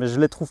perches, mais je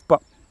les trouve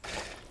pas.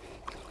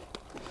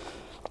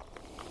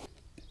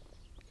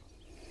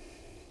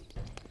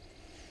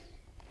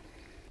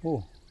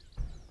 Oh,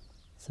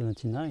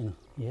 79,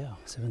 yeah,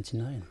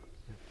 79.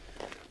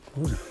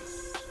 Gut.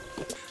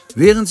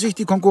 Während sich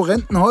die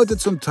Konkurrenten heute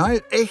zum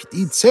Teil echt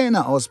die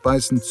Zähne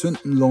ausbeißen,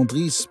 zünden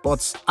Landrys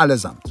Spots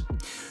allesamt.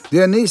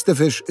 Der nächste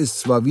Fisch ist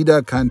zwar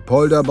wieder kein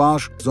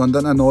Polderbarsch,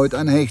 sondern erneut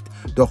ein Hecht,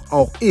 doch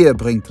auch er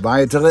bringt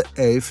weitere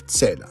 11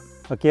 Zähler.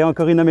 Ok,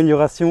 encore une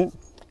amélioration.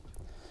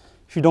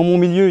 Je suis dans mon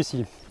milieu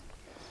ici.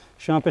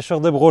 Je suis un pêcheur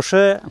de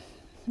brochets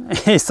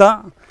et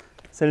ça,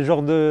 c'est le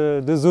genre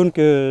de zone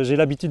que j'ai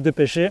l'habitude de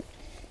pêcher.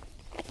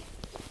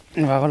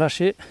 On va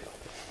relâcher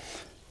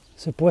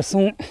ce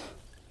poisson.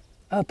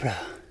 Hop là.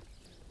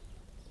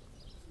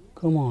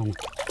 Comment?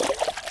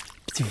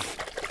 Je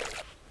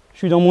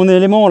suis dans mon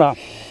élément là.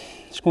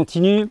 Je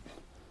continue.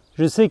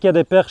 Je sais qu'il y a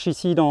des perches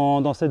ici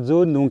dans cette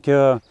zone, donc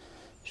je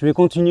vais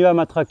continuer à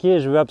m'attraquer.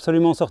 Je veux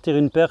absolument sortir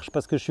une perche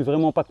parce que je suis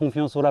vraiment pas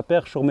confiant sur la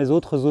perche, sur mes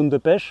autres zones de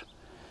pêche.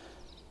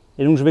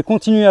 Et donc je vais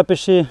continuer à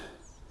pêcher.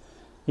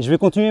 Et je vais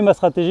continuer ma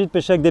stratégie de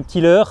pêcher avec des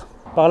petits leurres.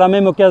 Par la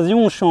même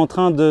occasion, je suis en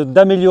train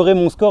d'améliorer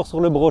mon score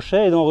sur le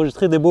brochet et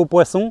d'enregistrer des beaux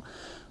poissons.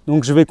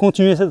 Donc je vais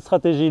continuer cette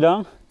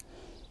stratégie-là.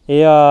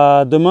 Et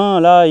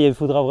demain, là, il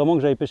faudra vraiment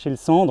que j'aille pêcher le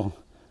sandre.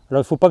 Alors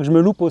il ne faut pas que je me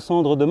loupe au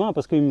sandre demain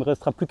parce qu'il ne me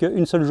restera plus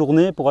qu'une seule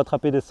journée pour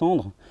attraper des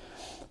sandres.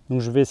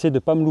 Donc je vais essayer de ne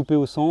pas me louper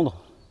au sandre.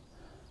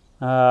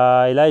 Et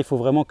là, il faut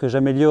vraiment que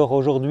j'améliore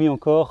aujourd'hui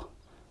encore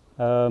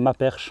ma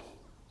perche.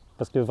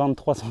 Parce que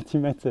 23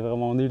 cm, c'est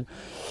vraiment nul.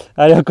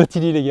 Allez, on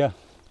continue les gars.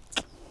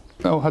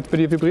 Oh, hat bei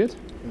dir vibriert?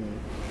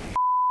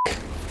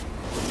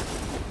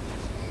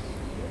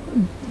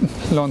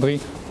 Landry.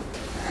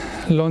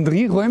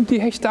 Landry räumt die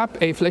Hechte ab.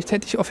 Ey, vielleicht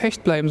hätte ich auf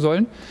Hecht bleiben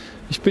sollen.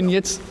 Ich bin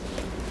jetzt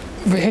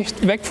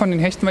weg von den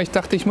Hechten, weil ich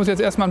dachte, ich muss jetzt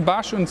erstmal einen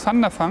Barsch und einen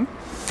Zander fangen.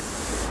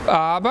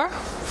 Aber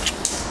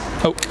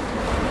oh,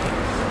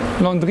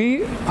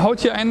 Landry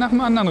haut hier einen nach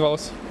dem anderen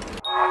raus.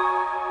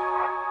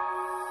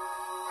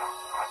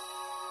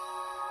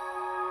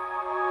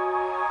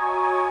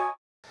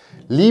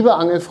 Liebe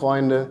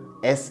Angelfreunde,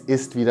 es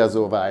ist wieder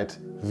soweit.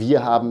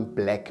 Wir haben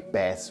Black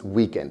Bass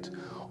Weekend.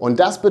 Und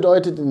das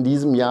bedeutet in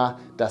diesem Jahr,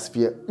 dass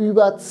wir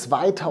über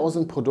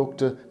 2000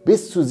 Produkte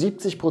bis zu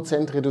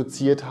 70%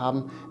 reduziert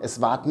haben.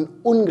 Es warten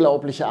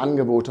unglaubliche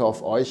Angebote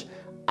auf euch,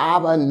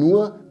 aber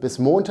nur bis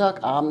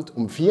Montagabend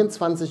um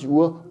 24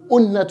 Uhr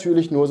und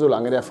natürlich nur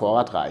solange der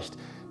Vorrat reicht.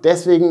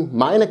 Deswegen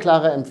meine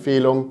klare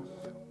Empfehlung,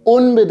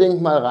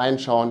 unbedingt mal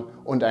reinschauen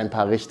und ein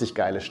paar richtig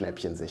geile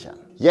Schnäppchen sichern.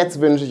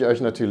 Jetzt wünsche ich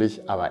euch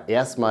natürlich aber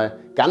erstmal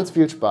ganz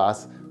viel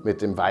Spaß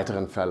mit dem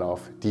weiteren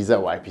Verlauf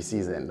dieser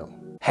YPC-Sendung.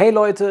 Hey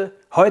Leute,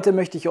 heute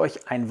möchte ich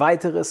euch ein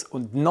weiteres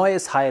und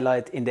neues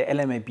Highlight in der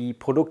LMAB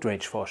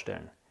Produktrange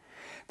vorstellen.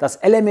 Das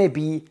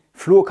LMAB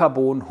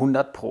Fluorcarbon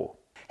 100 Pro.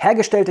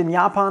 Hergestellt in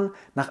Japan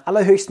nach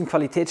allerhöchsten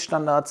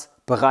Qualitätsstandards,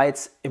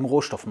 bereits im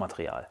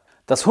Rohstoffmaterial.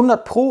 Das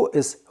 100 Pro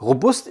ist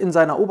robust in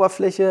seiner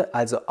Oberfläche,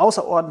 also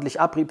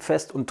außerordentlich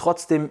abriebfest und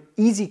trotzdem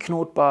easy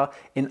knotbar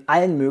in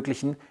allen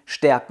möglichen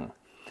Stärken.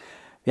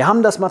 Wir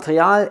haben das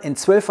Material in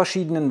 12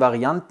 verschiedenen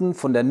Varianten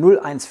von der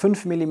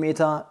 0,15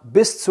 mm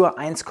bis zur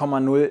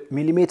 1,0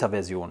 mm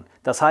Version.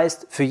 Das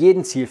heißt, für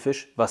jeden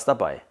Zielfisch was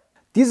dabei.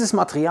 Dieses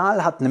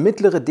Material hat eine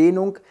mittlere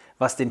Dehnung,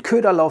 was den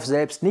Köderlauf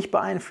selbst nicht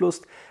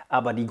beeinflusst,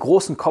 aber die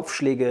großen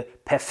Kopfschläge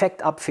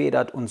perfekt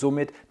abfedert und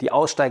somit die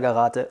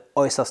Aussteigerrate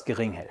äußerst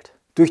gering hält.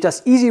 Durch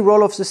das Easy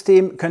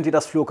Roll-Off-System könnt ihr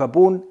das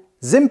Fluorcarbon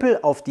simpel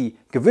auf die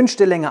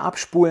gewünschte Länge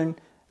abspulen,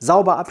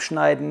 sauber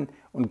abschneiden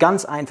und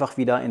ganz einfach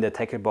wieder in der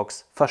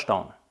Tacklebox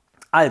verstauen.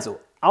 Also,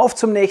 auf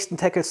zum nächsten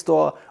Tackle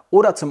Store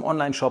oder zum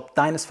Online-Shop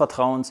deines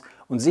Vertrauens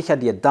und sicher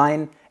dir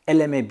dein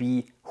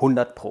LMAB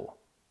 100 Pro.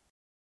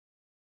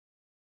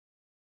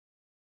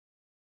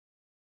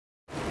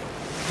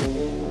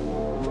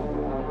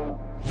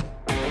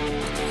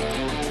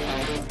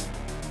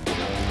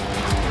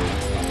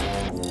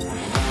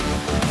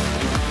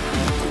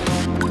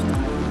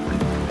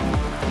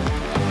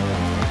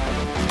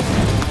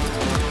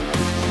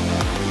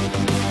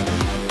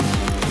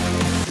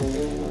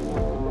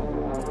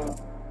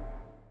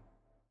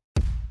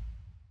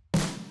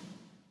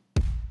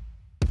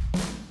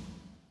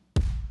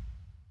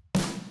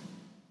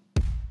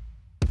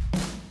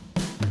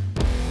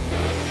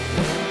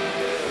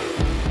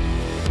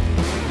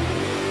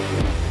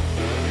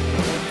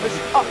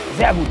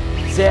 Sehr gut,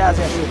 sehr,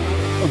 sehr schön.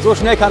 Und so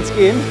schnell kann es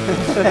gehen.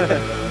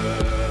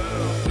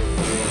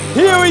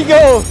 Here we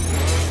go!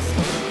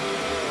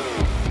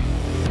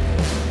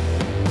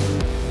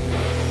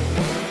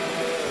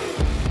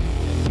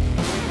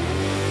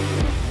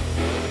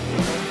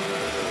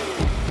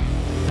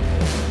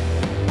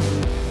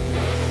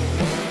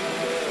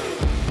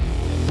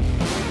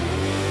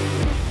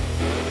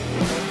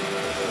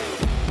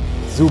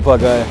 Super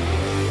geil.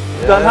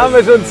 Dann haben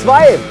wir schon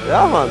 2.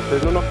 Ja, Mann,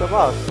 fehlt nur noch der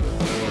Barsch.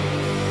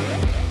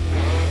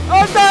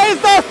 Und da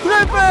ist das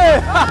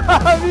Triple!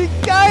 Wie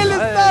geil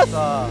ist das?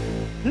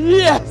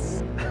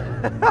 Yes!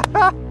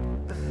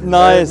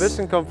 Nice.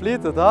 Mission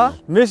complete, oder?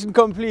 Mission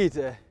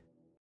complete.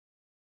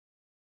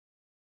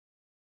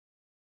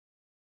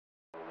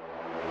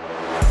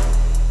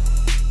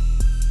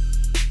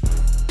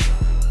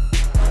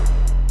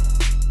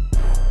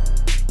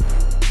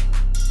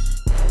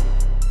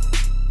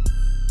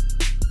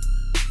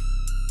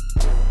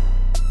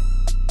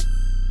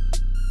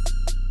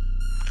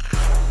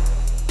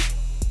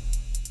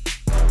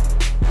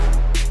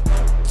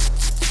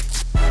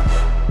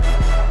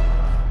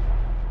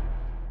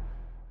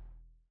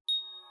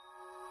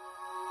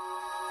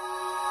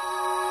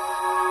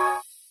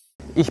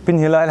 Ich bin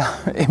hier leider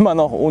immer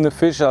noch ohne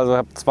Fisch, also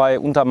habe 2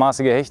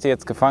 untermaßige Hechte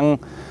jetzt gefangen.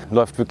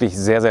 Läuft wirklich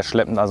sehr, sehr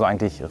schleppend, also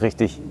eigentlich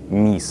richtig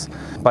mies.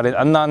 Bei den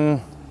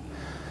anderen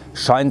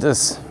scheint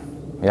es,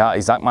 ja,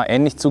 ich sag mal,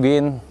 ähnlich zu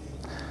gehen.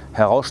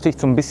 Heraussticht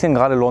so ein bisschen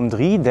gerade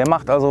Landry, der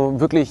macht also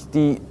wirklich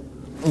die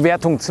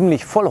Wertung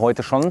ziemlich voll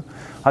heute schon.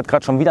 Hat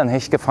gerade schon wieder ein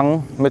Hecht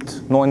gefangen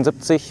mit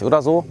 79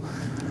 oder so.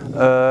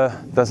 Das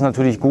ist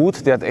natürlich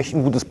gut, der hat echt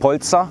ein gutes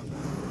Polster.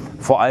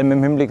 Vor allem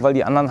im Hinblick, weil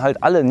die anderen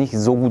halt alle nicht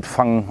so gut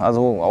fangen.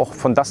 Also auch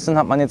von Dustin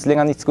hat man jetzt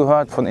länger nichts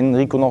gehört, von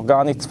Enrico noch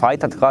gar nichts.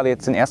 Zweite hat gerade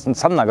jetzt den ersten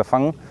Zander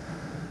gefangen.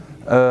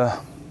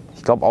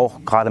 Ich glaube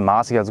auch gerade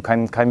maßig, also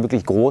kein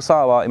wirklich großer,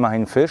 aber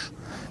immerhin Fisch.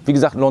 Wie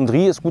gesagt,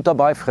 Landry ist gut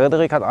dabei,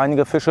 Frederik hat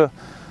einige Fische.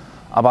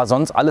 Aber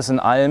sonst alles in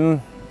allem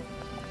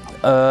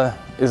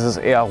ist es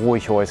eher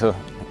ruhig heute.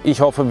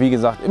 Ich hoffe, wie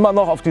gesagt, immer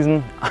noch auf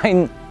diesen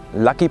einen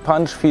Lucky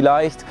Punch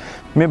vielleicht.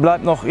 Mir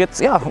bleibt noch jetzt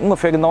ja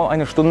ungefähr genau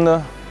eine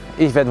Stunde.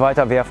 Ich werde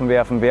weiter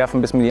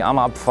werfen, bis mir die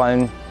Arme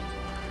abfallen.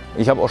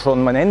 Ich habe auch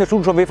schon, meine Hände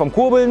tun schon weh vom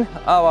Kurbeln,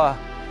 aber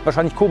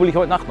wahrscheinlich kurbel ich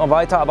heute Nacht noch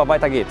weiter, aber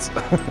weiter geht's.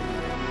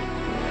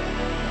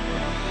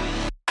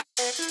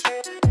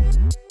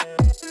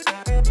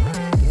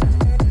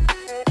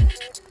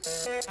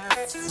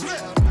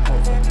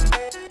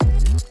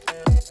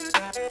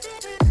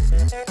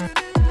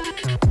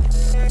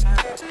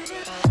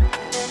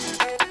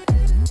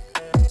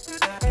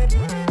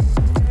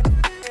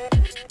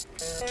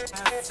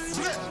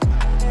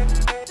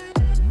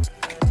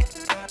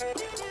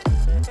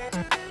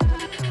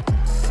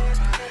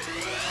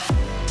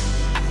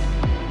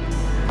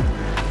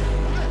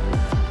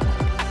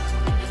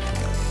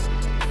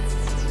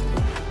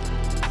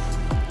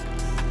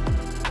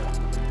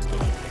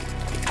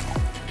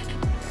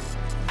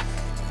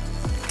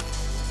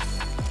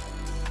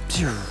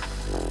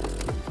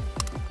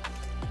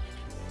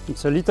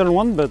 It's a little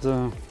one, but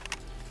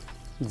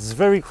it's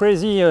very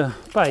crazy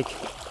pike.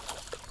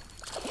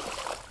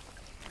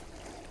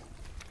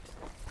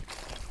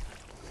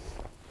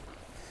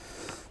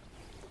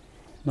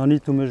 No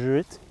need to measure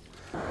it.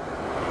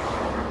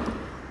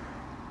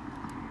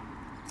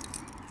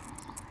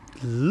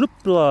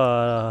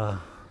 Là.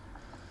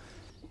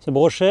 Ce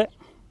brochet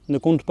ne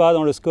compte pas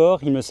dans le score,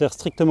 il me sert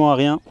strictement à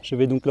rien. Je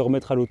vais donc le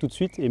remettre à l'eau tout de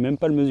suite et même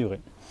pas le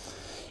mesurer.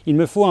 Il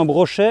me faut un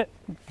brochet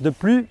de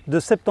plus de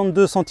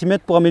 72 cm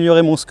pour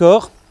améliorer mon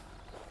score.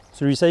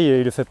 Celui-ci, il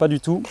ne le fait pas du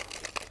tout.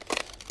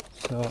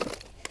 So,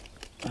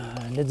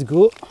 let's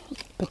go,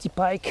 petit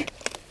pike.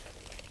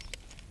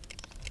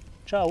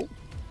 Ciao.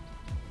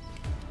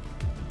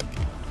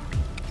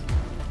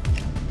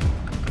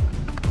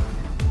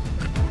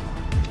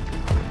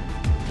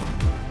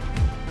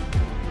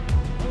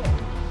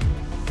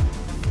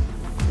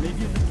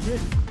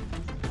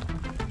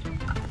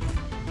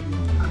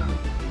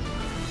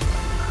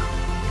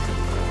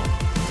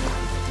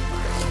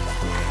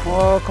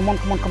 Oh, come on,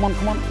 come on, come on,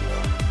 come on.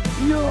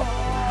 Ja.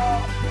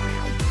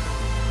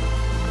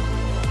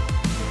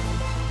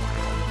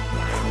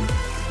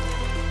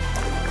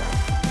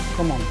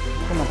 Come on,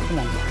 come on, come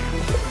on.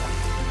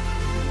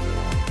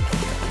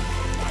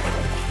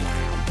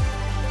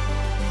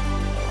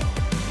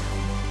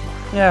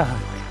 Yeah,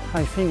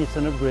 I think it's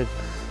an upgrade.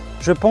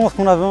 Je pense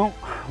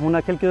qu'on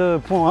a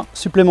quelques points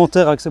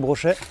supplémentaires avec ce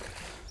brochet.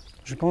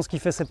 Je pense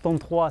qu'il fait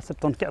 73 à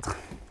 74.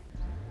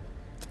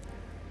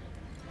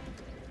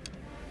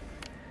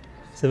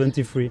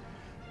 73.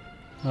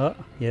 Oh,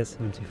 yes,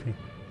 73.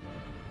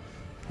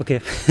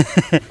 Okay,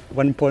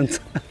 1 point.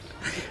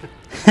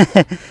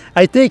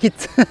 I take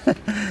it.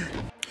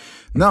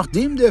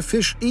 Nachdem der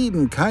Fisch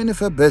eben keine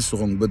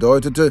Verbesserung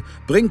bedeutete,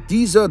 bringt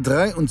dieser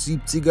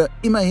 73er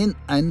immerhin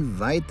ein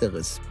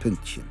weiteres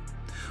Pünktchen.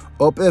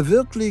 Ob er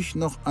wirklich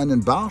noch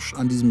einen Barsch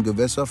an diesem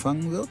Gewässer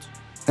fangen wird?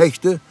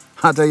 Hechte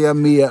hat er ja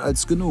mehr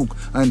als genug.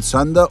 Ein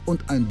Zander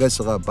und ein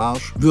besserer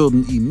Barsch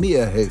würden ihm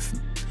mehr helfen.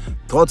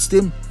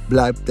 Trotzdem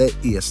bleibt er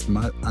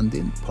erstmal an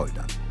den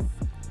Poldern.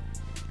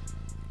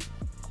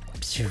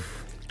 C'est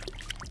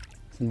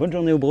une bonne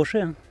journée au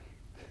brochet. Hein.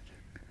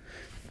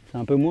 C'est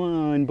un peu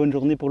moins une bonne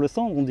journée pour le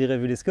cendre, on dirait,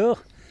 vu les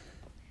scores.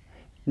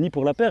 Ni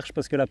pour la perche,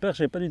 parce que la perche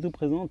n'est pas du tout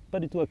présente, pas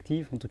du tout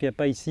active, en tout cas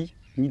pas ici,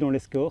 ni dans les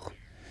scores.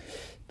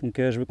 Donc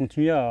je vais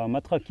continuer à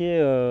m'attraquer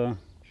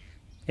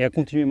et à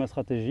continuer ma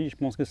stratégie. Je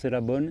pense que c'est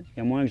la bonne. Il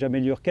y a moyen que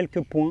j'améliore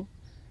quelques points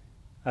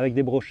avec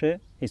des brochets.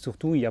 Et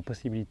surtout, il y a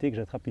possibilité que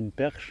j'attrape une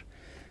perche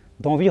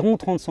d'environ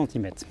 30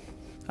 cm.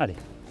 Allez,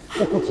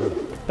 on continue.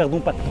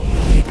 Perdons pas de temps.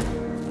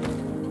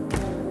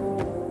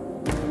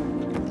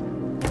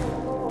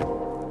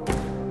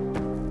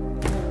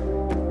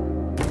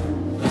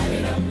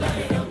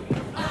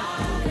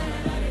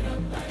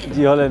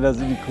 Die Holländer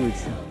sind die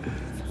coolsten.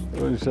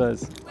 Ohne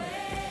Scheiß.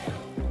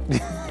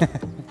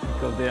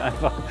 Kommt der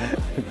einfach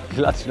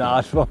klatschen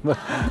Arsch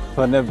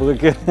von der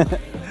Brücke.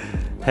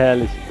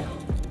 Herrlich.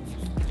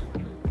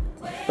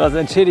 Das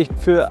entschädigt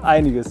für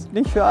einiges.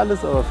 Nicht für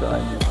alles, aber für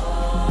einiges.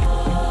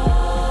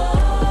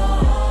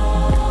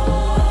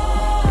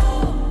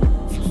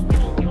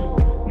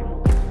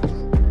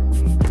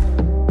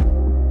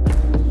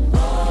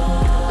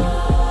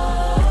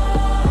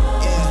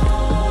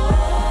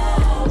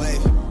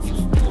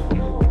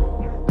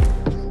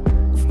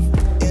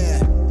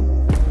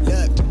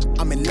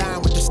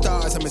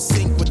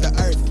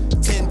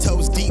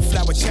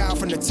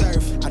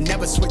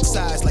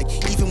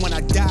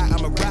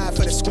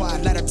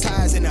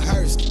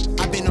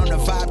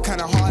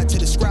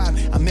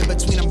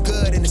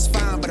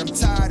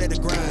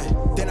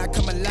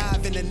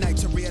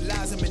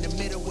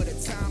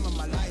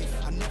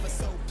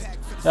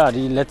 Ja,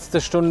 die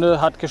letzte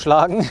Stunde hat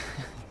geschlagen.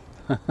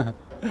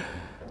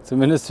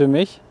 Zumindest für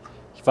mich.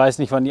 Ich weiß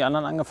nicht, wann die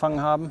anderen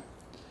angefangen haben.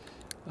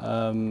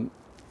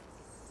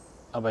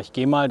 Aber ich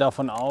gehe mal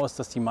davon aus,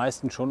 dass die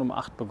meisten schon um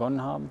 8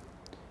 begonnen haben.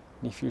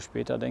 Nicht viel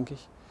später, denke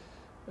ich.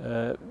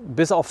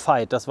 Bis auf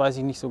Veit, das weiß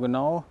ich nicht so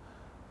genau.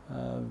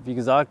 Wie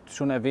gesagt,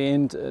 schon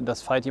erwähnt,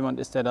 dass Veit jemand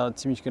ist, der da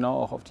ziemlich genau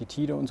auch auf die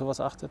Tide und sowas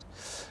achtet.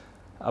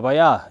 Aber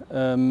ja,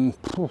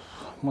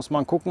 muss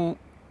man gucken,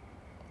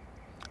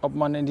 ob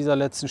man in dieser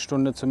letzten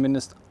Stunde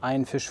zumindest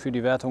einen Fisch für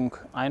die Wertung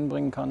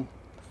einbringen kann.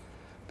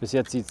 Bis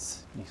jetzt sieht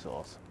es nicht so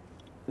aus.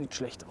 Sieht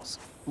schlecht aus,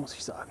 muss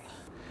ich sagen.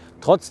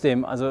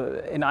 Trotzdem, also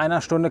in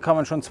einer Stunde kann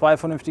man schon 2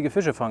 vernünftige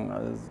Fische fangen.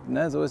 Also,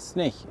 ne, so ist es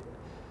nicht.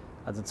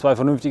 Also 2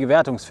 vernünftige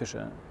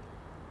Wertungsfische.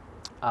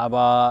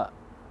 Aber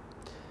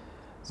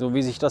so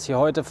wie sich das hier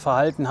heute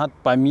verhalten hat,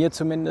 bei mir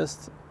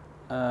zumindest,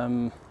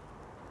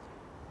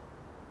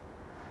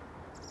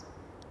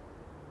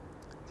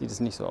 sieht es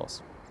nicht so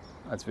aus,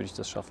 als würde ich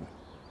das schaffen.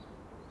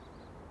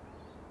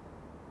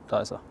 Da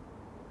ist er,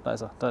 da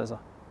ist er, da ist er,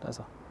 da ist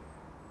er.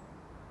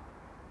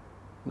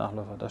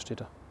 Nachläufer, da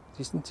steht er.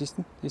 Siehst du, siehst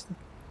du, siehst du?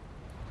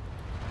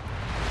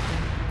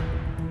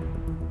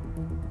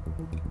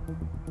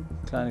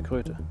 Kleine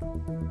Kröte.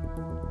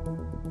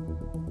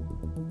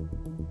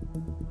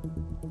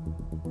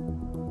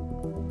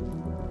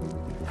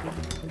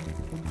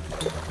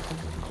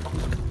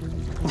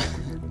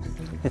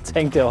 Jetzt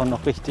hängt er auch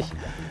noch richtig.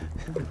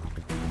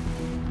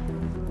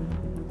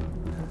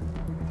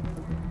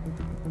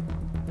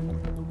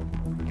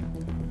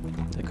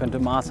 Der könnte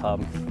Maß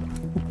haben.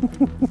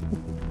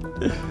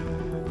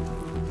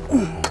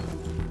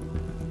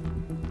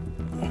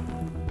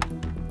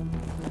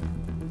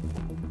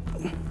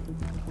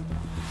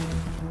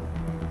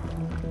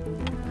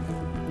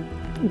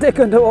 Der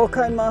könnte aber auch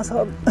kein Maß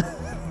haben.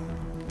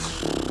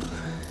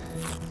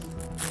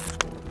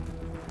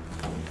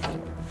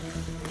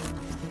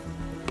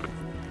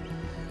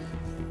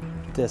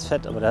 Der ist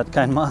fett, aber der hat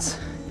kein Maß.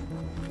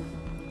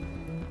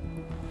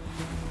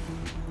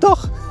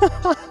 Doch!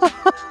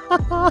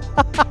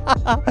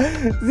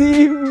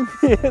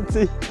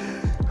 47!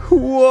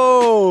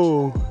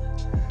 Wow!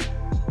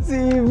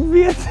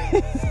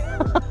 47!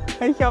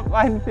 Ich habe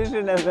einen Fisch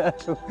in der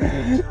Wertung.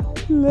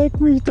 Leck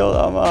mich doch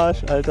am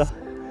Arsch, Alter.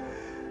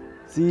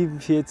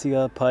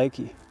 47er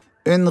Pikey.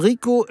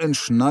 Enrico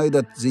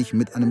entschneidert sich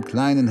mit einem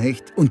kleinen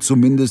Hecht und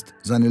zumindest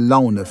seine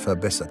Laune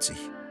verbessert sich.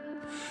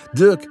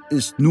 Dirk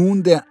ist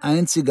nun der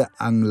einzige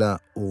Angler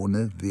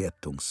ohne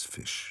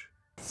Wertungsfisch.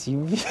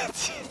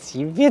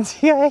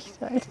 47er Hecht,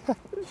 Alter.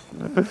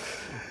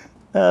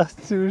 Ach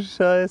du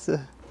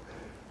Scheiße.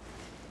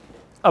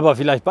 Aber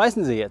vielleicht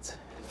beißen sie jetzt.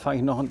 Fange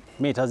ich noch 1,47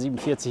 Meter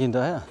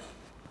hinterher.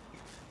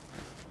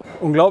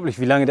 Unglaublich,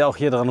 wie lange der auch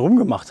hier dran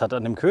rumgemacht hat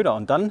an dem Köder.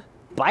 Und dann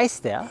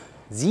beißt der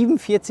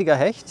 47er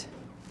Hecht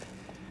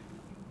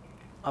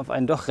auf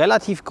einen doch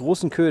relativ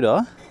großen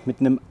Köder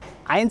mit einem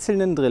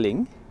einzelnen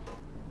Drilling.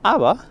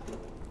 Aber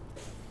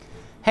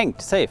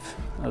hängt, safe.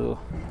 Also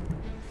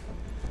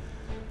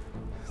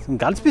so ein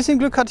ganz bisschen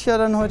Glück hatte ich ja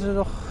dann heute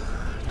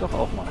doch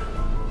auch mal.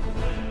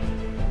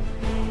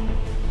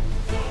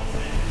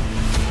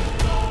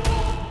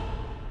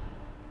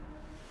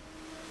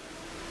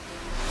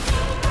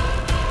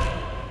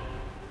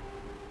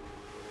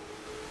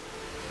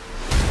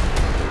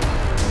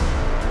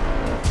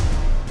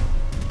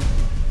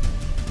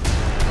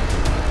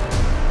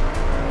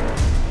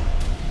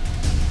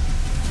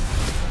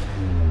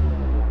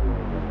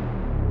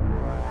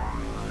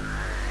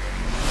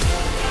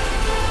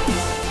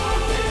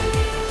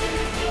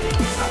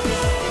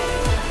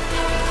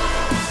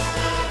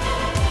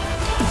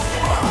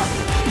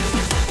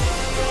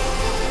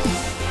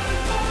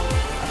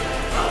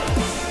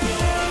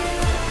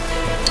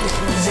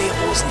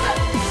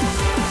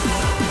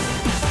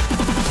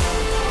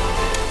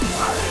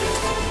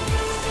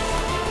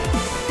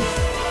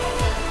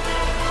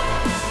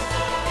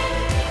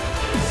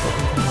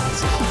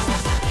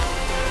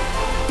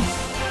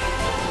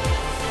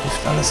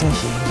 Alles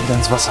nicht wieder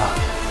ins Wasser.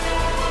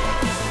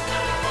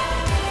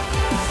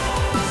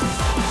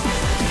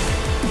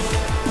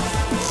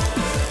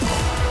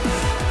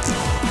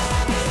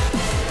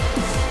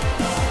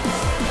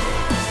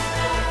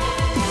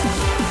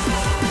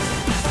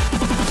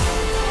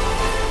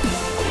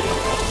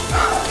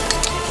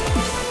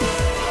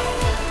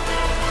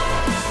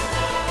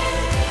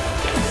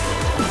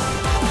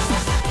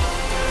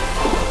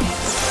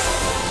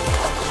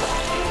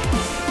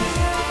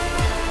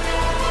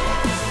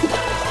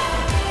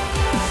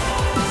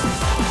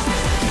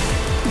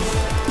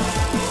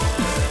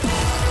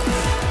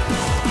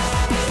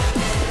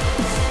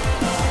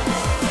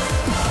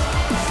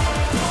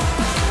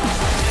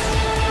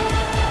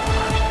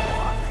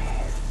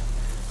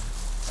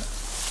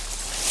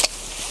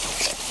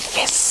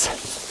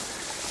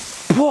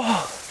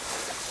 Boah,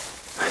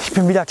 ich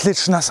bin wieder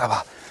klitschnass,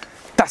 aber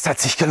das hat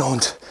sich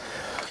gelohnt.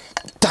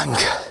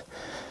 Danke.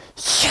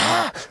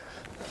 Ja.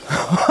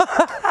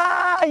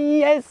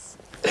 Yes.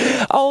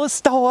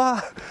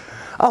 Ausdauer.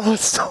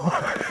 Ausdauer.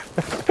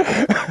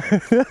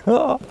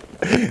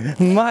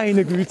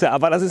 Meine Güte,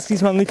 aber das ist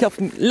diesmal nicht auf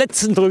den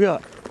letzten Drücker.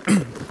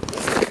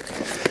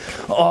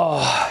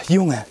 Oh,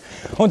 Junge.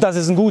 Und das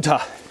ist ein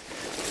guter.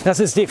 Das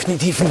ist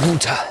definitiv ein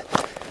guter.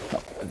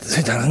 Das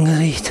wird dann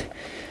angeregt.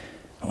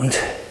 Und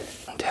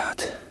der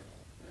hat,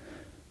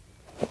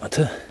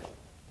 warte,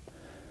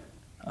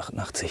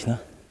 88, ne?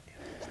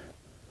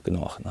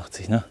 Genau,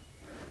 88, ne?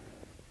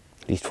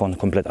 Liegt vorne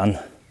komplett an.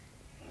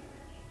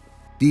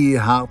 Die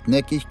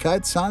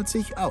Hartnäckigkeit zahlt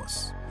sich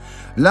aus.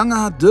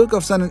 Lange hat Dirk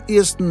auf seinen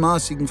ersten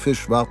maßigen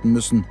Fisch warten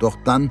müssen, doch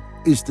dann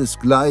ist es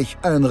gleich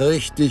ein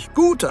richtig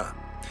guter.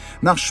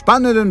 Nach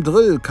spannendem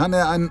Drill kann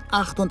er einen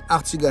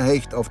 88er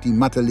Hecht auf die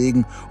Matte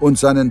legen und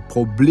seinen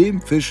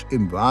Problemfisch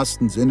im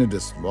wahrsten Sinne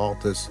des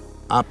Wortes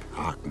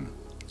abhaken.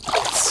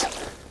 Jetzt.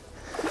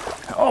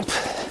 Hopp.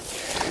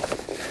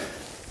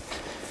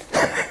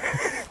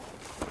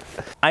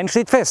 Eins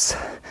steht fest.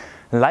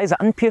 Leise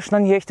anpirschen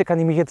an die Hechte kann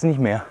ich mich jetzt nicht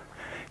mehr.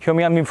 Ich höre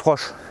mich an wie ein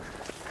Frosch.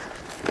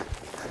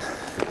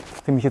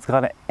 Nachdem ich jetzt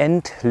gerade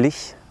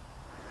endlich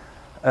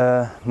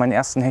meinen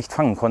ersten Hecht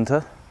fangen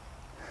konnte,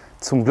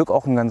 zum Glück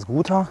auch ein ganz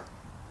guter,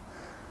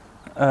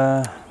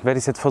 werde ich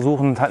es jetzt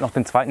versuchen, halt noch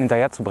den zweiten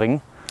hinterher zu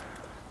bringen.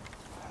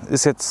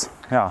 Ist jetzt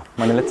ja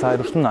meine letzte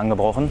halbe Stunde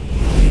angebrochen.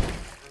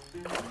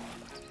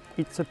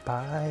 It's a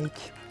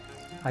pike,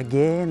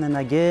 again and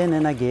again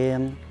and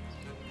again.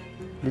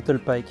 Little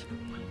pike,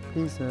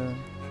 please.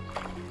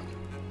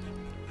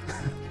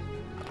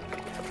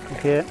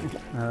 Okay,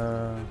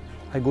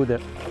 I go there.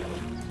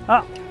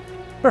 Ah,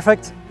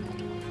 perfect.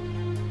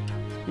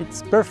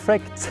 It's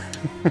perfect.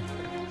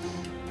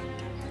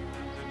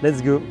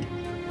 Let's go.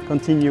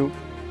 Continue.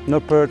 No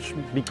perch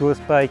because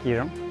pike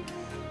here.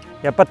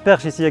 Il n'y a pas de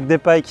perche ici, il n'y a que des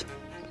pikes.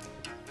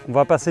 On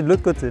va passer de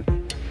l'autre côté.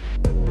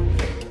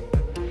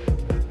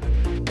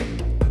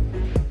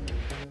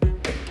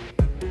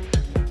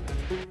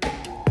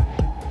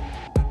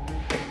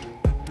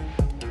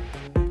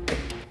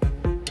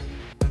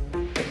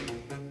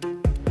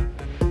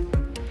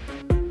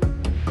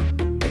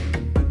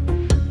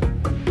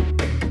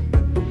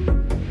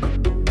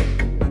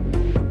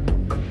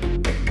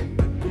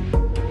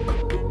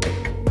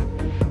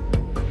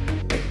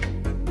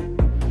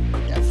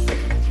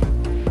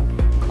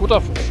 Guter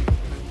Fisch.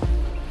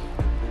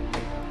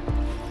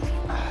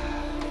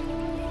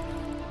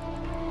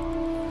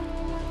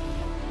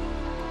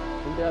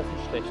 Und der ist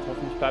nicht schlecht, hoffe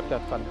bleibt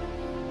der dran.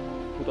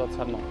 Guter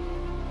Zander.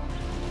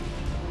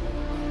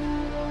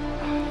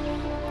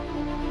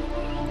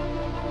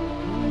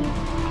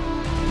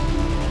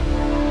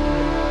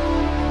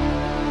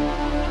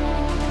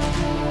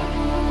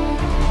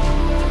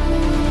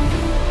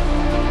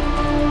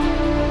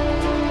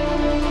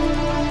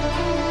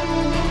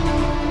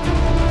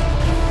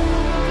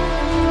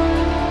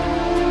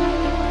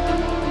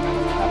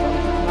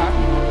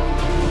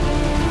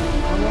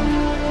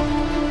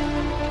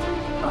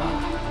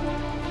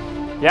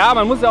 Ja,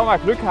 man muss ja auch mal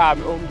Glück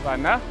haben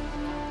irgendwann, ne?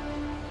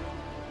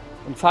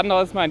 Und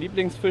Zander ist mein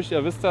Lieblingsfisch,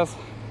 ihr wisst das.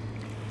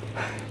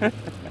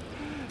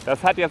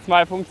 Das hat jetzt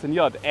mal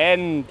funktioniert.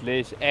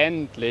 Endlich,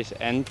 endlich,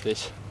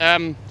 endlich.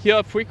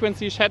 Hier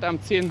Frequency Chat am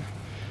 10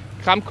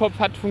 Gramm Kopf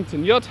hat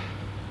funktioniert.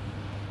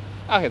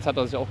 Ach, jetzt hat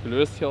er sich auch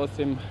gelöst hier aus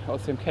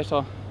dem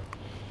Kescher.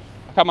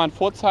 Kann man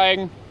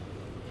vorzeigen.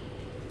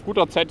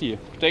 Guter Zetti.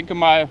 Ich denke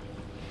mal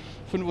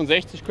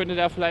 65 könnte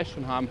der vielleicht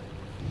schon haben.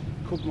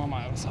 Gucken wir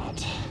mal, was er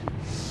hat.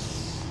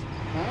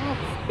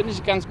 Ja, bin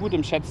ich ganz gut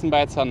im Schätzen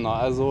bei Zander.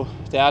 Also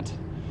der hat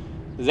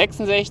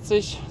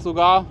 66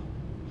 sogar.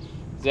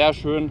 Sehr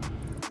schön.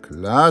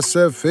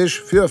 Klasse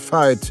Fisch für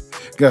Veit.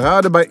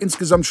 Gerade bei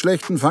insgesamt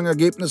schlechten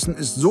Fangergebnissen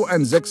ist so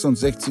ein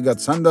 66er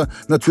Zander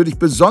natürlich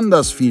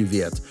besonders viel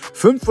wert.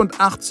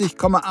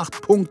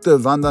 85,8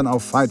 Punkte wandern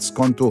auf Veits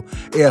Konto.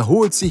 Er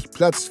holt sich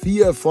Platz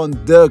 4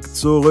 von Dirk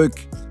zurück.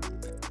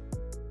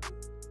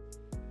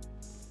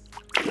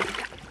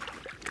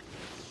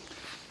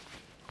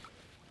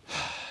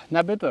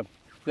 Na bitte,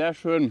 sehr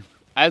schön.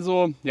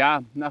 Also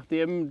ja,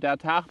 nachdem der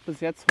Tag bis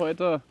jetzt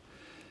heute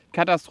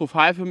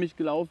katastrophal für mich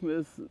gelaufen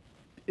ist,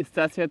 ist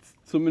das jetzt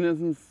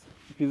zumindest,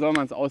 wie soll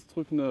man es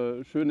ausdrücken,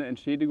 eine schöne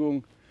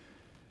Entschädigung.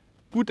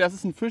 Gut, das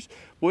ist ein Fisch,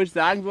 wo ich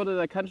sagen würde,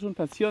 da kann schon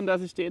passieren, dass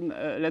ich den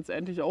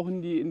letztendlich auch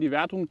in die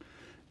Wertung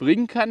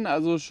bringen kann.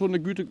 Also schon eine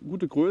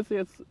gute Größe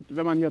jetzt,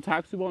 wenn man hier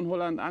tagsüber in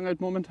Holland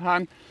angelt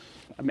momentan.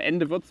 Am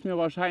Ende wird es mir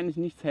wahrscheinlich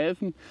nichts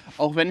helfen,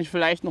 auch wenn ich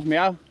vielleicht noch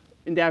mehr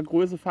in der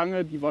Größe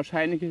fange. Die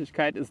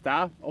Wahrscheinlichkeit ist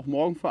da, auch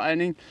morgen vor allen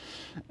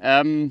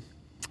Dingen.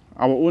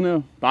 Aber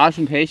ohne Barsch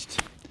und Hecht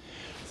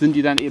sind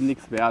die dann eben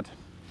nichts wert.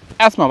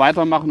 Erstmal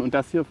weitermachen und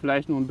das hier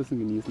vielleicht noch ein bisschen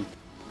genießen.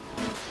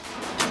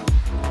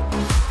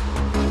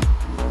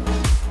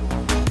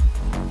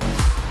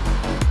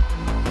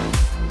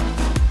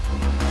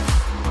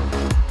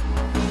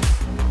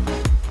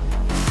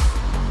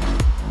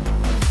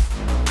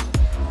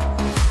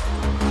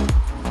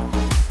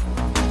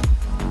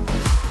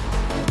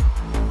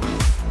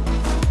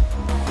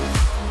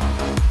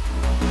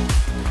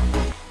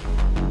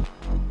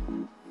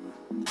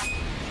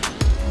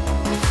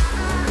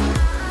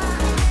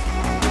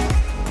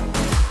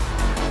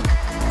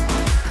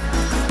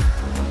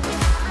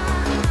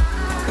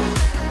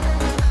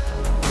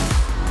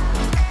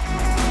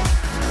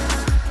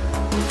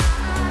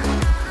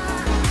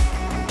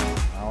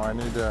 I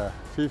need a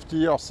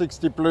 50 or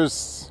 60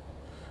 plus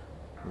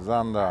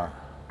zander.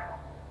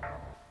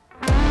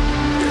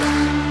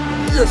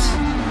 Yes!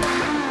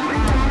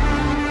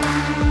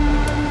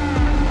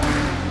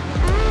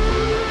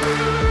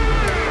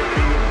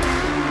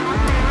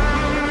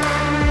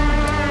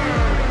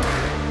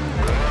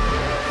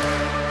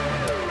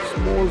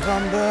 Small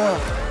zander.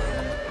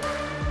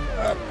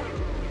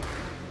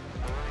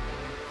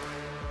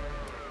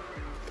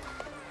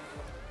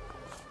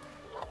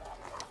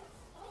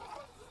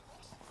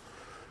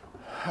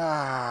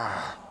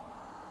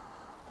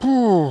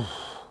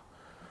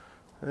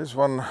 This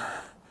one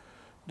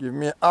give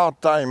me a hard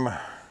time.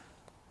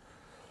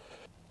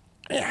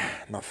 Yeah,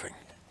 nothing.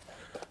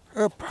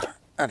 Up,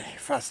 and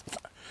fast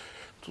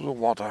to the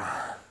water.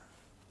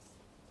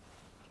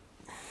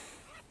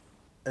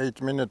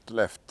 8 minutes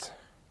left.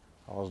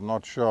 I was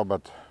not sure,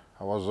 but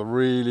I was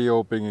really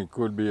hoping it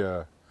could be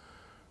a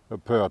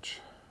perch.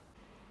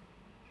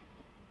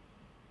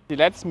 Die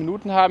letzten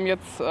Minuten haben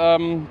jetzt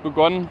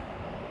begonnen.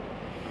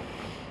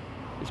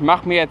 Ich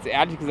mache mir jetzt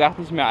ehrlich gesagt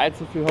nicht mehr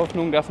allzu viel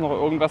Hoffnung, dass noch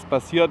irgendwas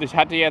passiert. Ich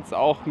hatte jetzt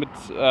auch mit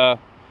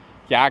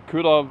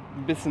Köder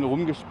ein bisschen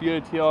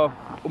rumgespielt hier,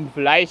 um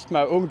vielleicht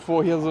mal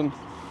irgendwo hier so einen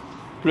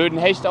blöden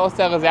Hecht aus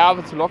der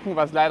Reserve zu locken,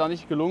 was leider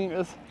nicht gelungen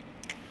ist.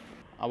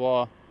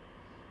 Aber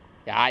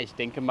ja, ich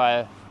denke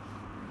mal,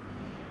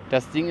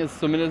 das Ding ist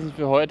zumindest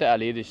für heute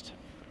erledigt.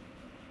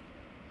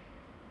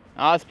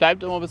 Ja, es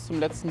bleibt immer bis zum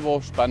letzten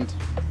Wurf spannend.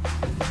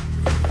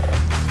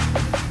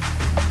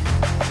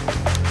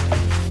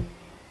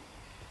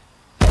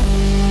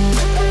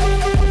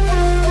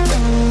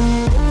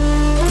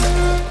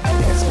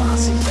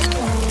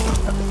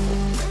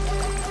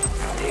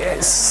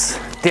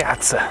 Der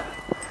hat sie.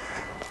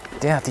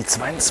 Der hat die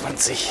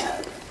 22.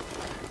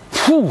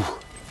 Puh.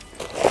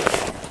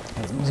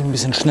 Jetzt muss ich ein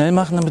bisschen schnell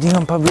machen, damit ich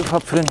noch ein paar Würfe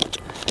habe für den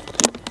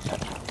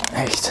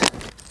Hecht.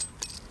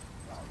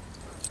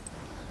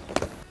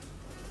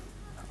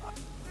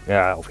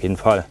 Ja, auf jeden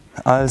Fall.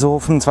 Also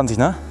 25,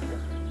 ne?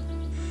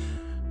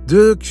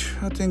 Dirk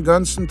hat den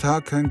ganzen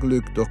Tag kein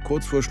Glück, doch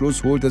kurz vor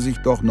Schluss holt er sich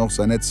doch noch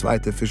seine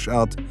zweite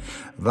Fischart.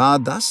 War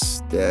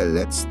das der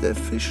letzte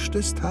Fisch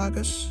des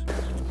Tages?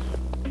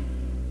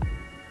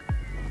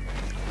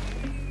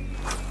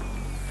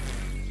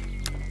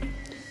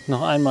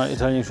 Noch einmal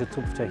italienische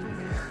Zupftechnik.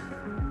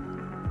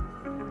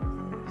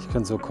 Ich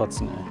könnte so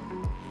kotzen, ey.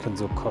 Ich könnte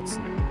so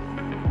kotzen.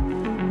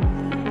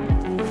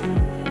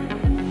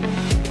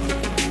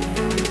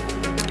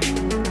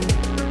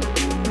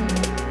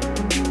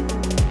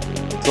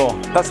 So,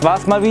 das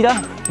war's mal wieder.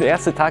 Der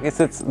erste Tag ist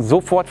jetzt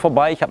sofort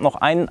vorbei. Ich habe noch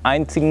einen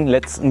einzigen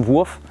letzten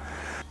Wurf.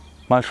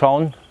 Mal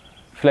schauen,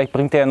 vielleicht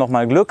bringt der ja noch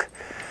mal Glück.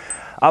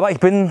 Aber ich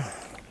bin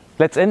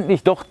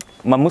letztendlich doch,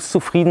 man muss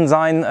zufrieden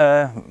sein,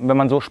 wenn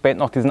man so spät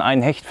noch diesen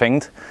einen Hecht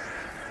fängt.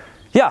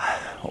 Ja,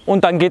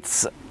 und dann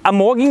geht's am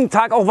morgigen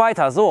Tag auch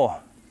weiter. So,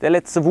 der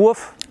letzte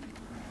Wurf.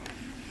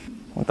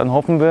 Und dann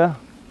hoffen wir,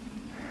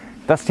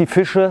 dass die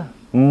Fische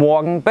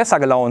morgen besser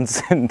gelaunt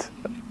sind.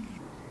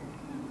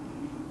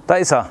 Da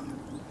ist er,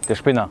 der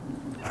Spinner.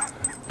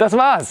 Das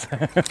war's.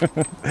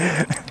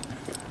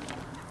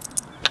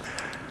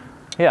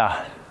 Ja,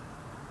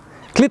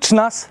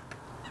 klitschnass.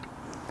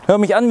 Hör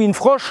mich an wie ein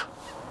Frosch.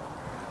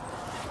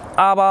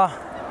 Aber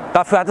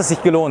dafür hat es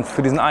sich gelohnt,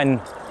 für diesen einen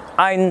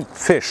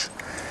Fisch.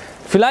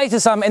 Vielleicht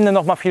ist er am Ende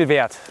noch mal viel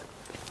wert.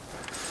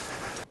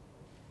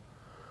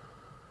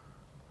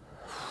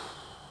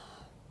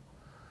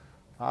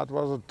 That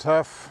was a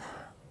tough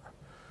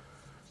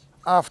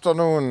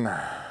afternoon.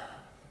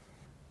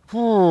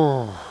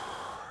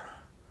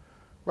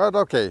 But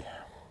okay.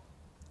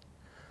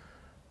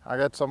 I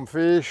get some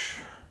fish.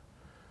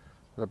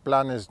 The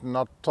plan is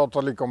not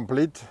totally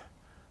complete,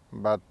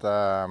 but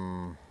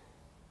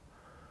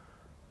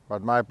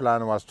my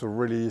plan was to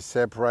really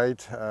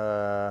separate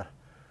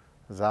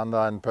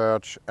zander and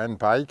perch and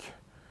pike.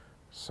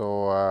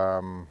 So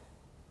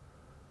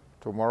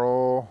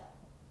tomorrow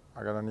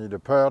I'm gonna need a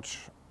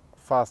perch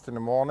fast in the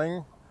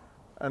morning,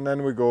 and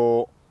then we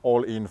go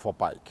all in for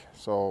pike.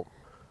 So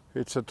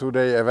it's a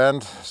 2-day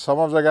event. Some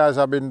of the guys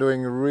have been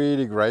doing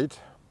really great.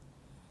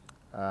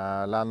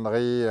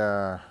 Landry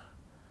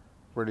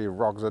really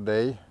rocked the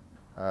day.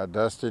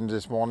 Dustin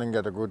this morning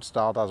got a good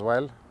start as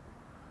well.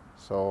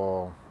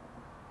 So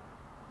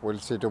we'll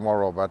see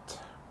tomorrow, but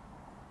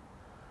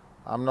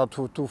I'm not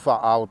too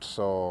far out,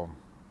 so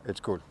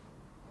it's cool.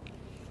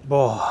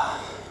 Boah.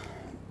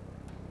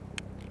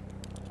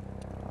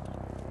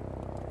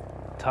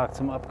 Tag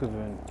zum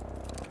Abgewöhnen.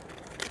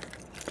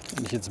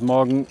 Wenn ich jetzt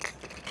morgen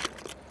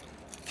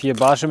 4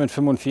 Barsche mit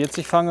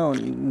 45 fange und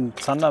einen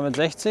Zander mit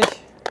 60,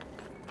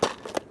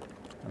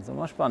 dann soll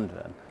mal spannend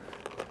werden.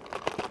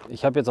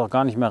 Ich habe jetzt auch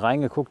gar nicht mehr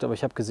reingeguckt, aber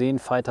ich habe gesehen,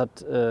 Veit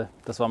hat,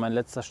 das war mein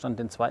letzter Stand,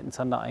 den zweiten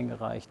Zander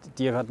eingereicht.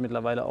 Dirk hat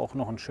mittlerweile auch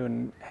noch einen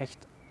schönen Hecht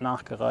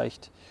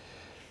nachgereicht.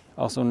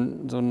 Auch so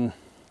ein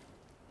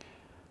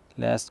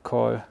Last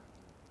Call.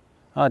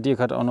 Dirk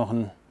hat auch noch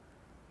einen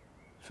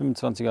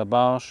 25er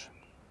Barsch.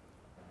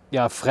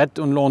 Ja, Fred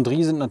und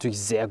Landry sind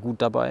natürlich sehr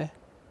gut dabei.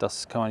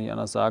 Das kann man nicht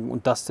anders sagen.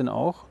 Und Dustin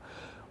auch.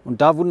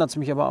 Und da wundert es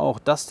mich aber auch.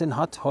 Dustin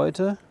hat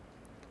heute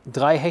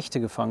 3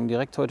 Hechte gefangen,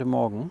 direkt heute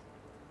Morgen.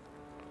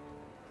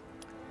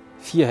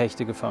 4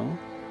 Hechte gefangen.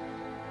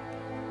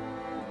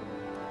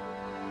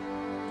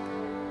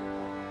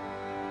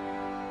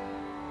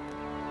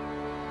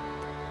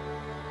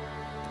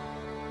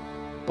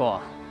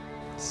 Boah,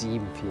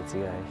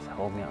 47er Hecht,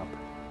 hau mir ab.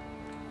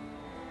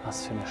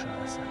 Was für eine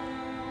Scheiße.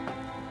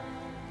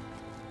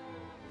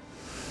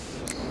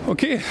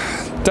 Okay,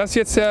 das ist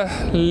jetzt der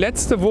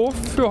letzte Wurf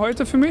für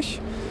heute für mich.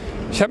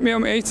 Ich habe mir,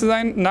 um ehrlich zu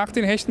sein, nach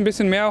den Hechten ein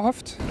bisschen mehr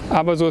erhofft.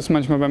 Aber so ist es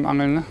manchmal beim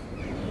Angeln. Ne?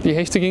 Die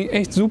Hechte gingen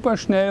echt super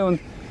schnell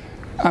und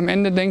am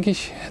Ende, denke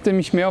ich, hätte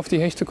mich mehr auf die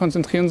Hechte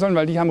konzentrieren sollen,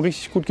 weil die haben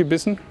richtig gut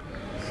gebissen.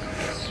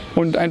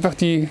 Und einfach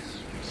die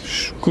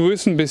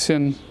Größen ein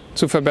bisschen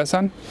zu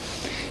verbessern.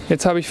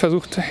 Jetzt habe ich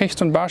versucht,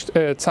 Hecht und Barsch,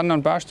 Zander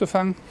und Barsch zu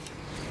fangen.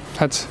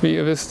 Hat, wie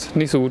ihr wisst,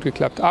 nicht so gut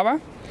geklappt. Aber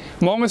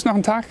morgen ist noch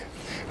ein Tag,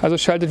 also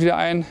schaltet wieder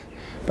ein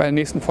bei der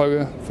nächsten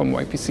Folge vom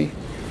YPC.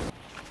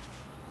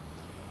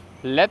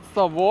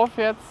 Letzter Wurf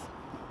jetzt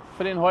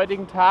für den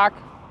heutigen Tag.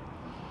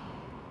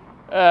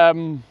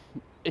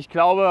 Ich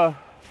glaube,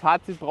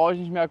 Fazit brauche ich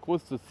nicht mehr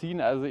groß zu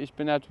ziehen. Also ich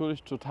bin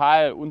natürlich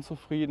total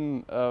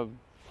unzufrieden,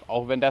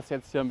 auch wenn das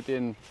jetzt hier mit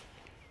den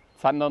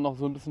Zander noch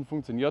so ein bisschen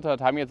funktioniert hat.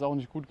 Haben jetzt auch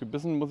nicht gut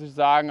gebissen, muss ich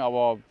sagen,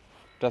 aber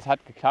das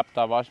hat geklappt.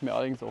 Da war ich mir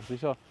allerdings auch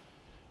sicher,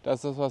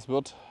 dass das was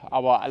wird.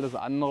 Aber alles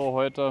andere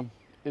heute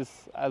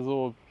ist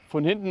also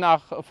von hinten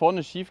nach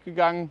vorne schief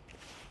gegangen.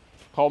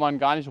 Braucht man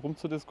gar nicht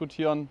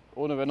rumzudiskutieren,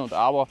 ohne Wenn und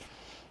Aber.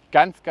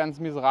 Ganz, ganz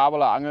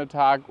miserabler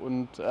Angeltag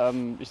und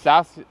ich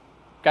sage es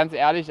ganz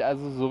ehrlich,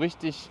 also so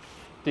richtig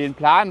den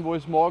Plan, wo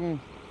ich morgen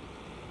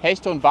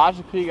Hechte und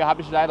Barsche kriege,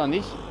 habe ich leider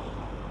nicht.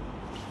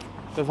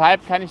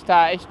 Deshalb kann ich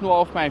da echt nur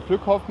auf mein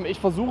Glück hoffen. Ich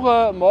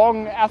versuche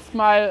morgen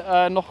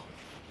erstmal noch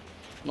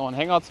einen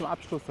Hänger zum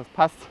Abschluss, das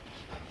passt.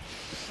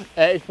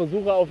 Ich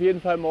versuche auf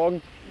jeden Fall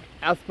morgen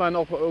erstmal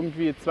noch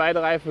irgendwie 2,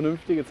 3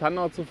 vernünftige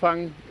Zander zu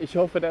fangen. Ich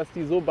hoffe, dass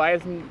die so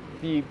beißen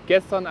wie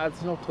gestern, als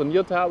ich noch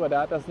trainiert habe.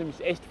 Da hat das nämlich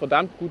echt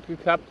verdammt gut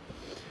geklappt.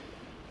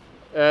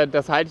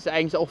 Das halte ich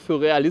eigentlich auch für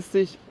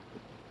realistisch.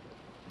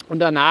 Und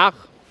danach,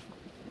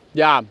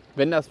 ja,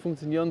 wenn das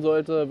funktionieren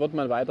sollte, wird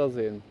man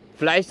weitersehen.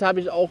 vielleicht habe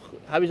ich auch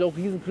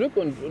riesen Glück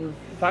und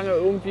fange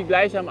irgendwie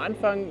gleich am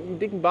Anfang einen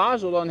dicken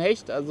Barsch oder einen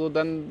Hecht. Also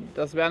dann,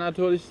 das wäre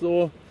natürlich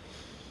so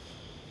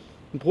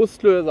ein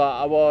Brustlöser,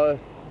 aber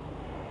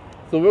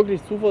so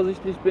wirklich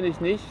zuversichtlich bin ich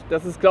nicht.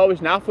 Das ist, glaube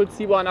ich,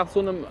 nachvollziehbar nach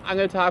so einem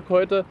Angeltag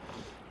heute.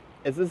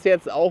 Es ist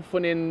jetzt auch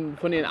von den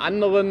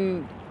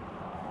anderen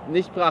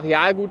nicht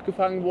brachial gut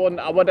gefangen worden,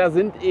 aber da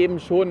sind eben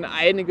schon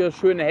einige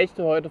schöne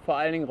Hechte heute vor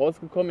allen Dingen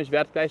rausgekommen. Ich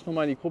werde gleich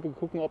nochmal in die Gruppe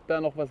gucken, ob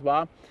da noch was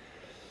war.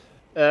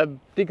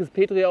 Dickes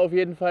Petri auf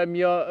jeden Fall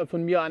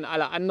von mir an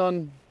alle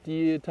anderen,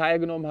 die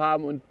teilgenommen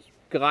haben und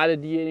gerade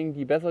diejenigen,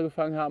 die besser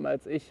gefangen haben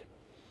als ich.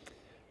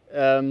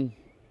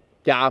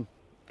 Ja,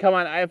 kann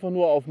man einfach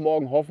nur auf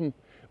morgen hoffen.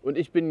 Und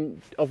ich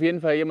bin auf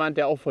jeden Fall jemand,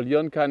 der auch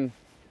verlieren kann.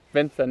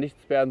 Wenn es dann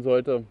nichts werden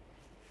sollte,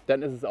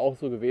 dann ist es auch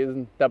so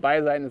gewesen.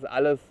 Dabei sein ist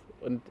alles.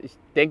 Und ich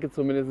denke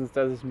zumindest,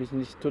 dass ich mich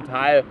nicht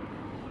total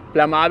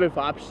blamabel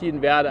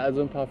verabschieden werde.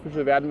 Also ein paar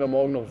Fische werden wir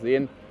morgen noch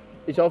sehen.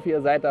 Ich hoffe,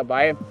 ihr seid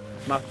dabei.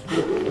 Macht's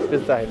gut.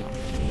 Bis dahin.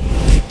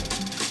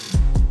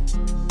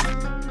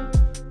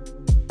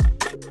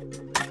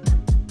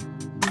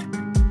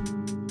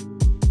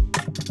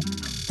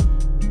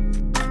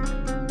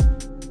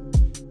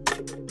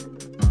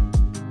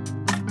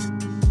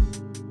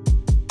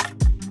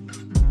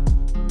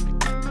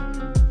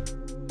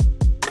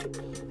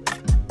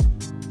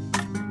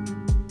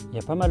 Il y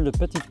a pas mal de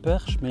petites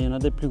perches, mais il y en a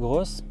des plus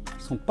grosses. Elles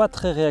ne sont pas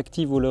très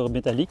réactives au leurre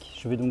métallique.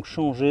 Je vais donc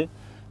changer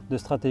de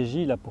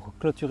stratégie là pour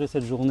clôturer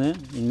cette journée.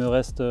 Il me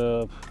reste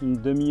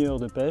une demi-heure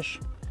de pêche.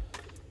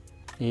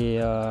 Et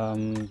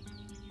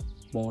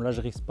bon, là je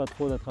risque pas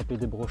trop d'attraper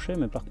des brochets,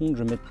 mais par contre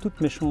je vais mettre toutes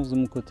mes chances de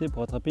mon côté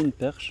pour attraper une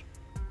perche.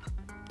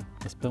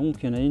 Espérons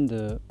qu'il y en a une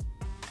de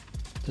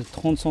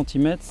 30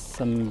 cm.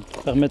 Ça me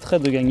permettrait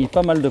de gagner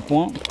pas mal de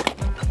points.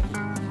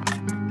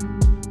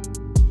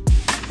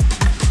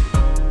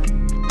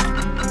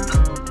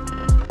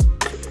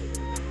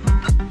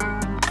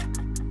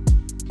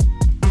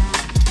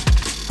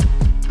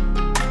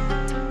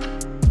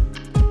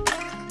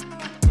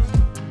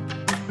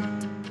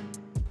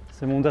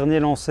 C'est mon dernier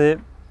lancer.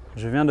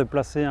 Je viens de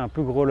placer un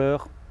plus gros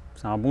leurre.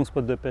 C'est un bon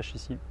spot de pêche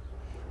ici.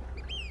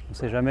 On ne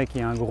sait jamais qu'il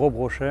y a un gros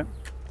brochet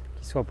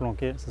qui soit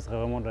planqué. Ce serait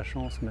vraiment de la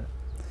chance. Mais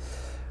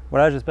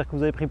voilà, j'espère que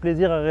vous avez pris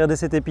plaisir à regarder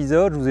cet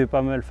épisode. Je vous ai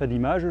pas mal fait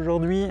d'images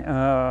aujourd'hui.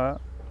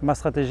 Ma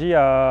stratégie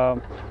a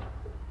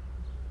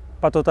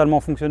pas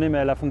totalement fonctionné, mais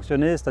elle a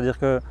fonctionné. C'est-à-dire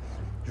que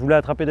je voulais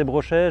attraper des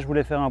brochets, je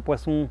voulais faire un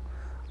poisson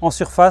en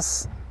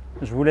surface,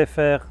 je voulais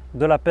faire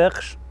de la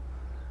perche.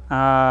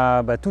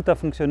 Tout a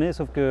fonctionné,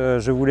 sauf que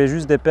je voulais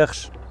juste des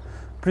perches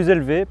plus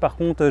élevées. Par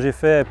contre, j'ai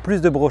fait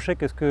plus de brochets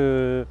que ce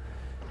que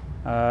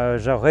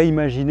j'aurais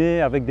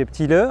imaginé avec des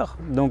petits leurres.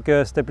 Donc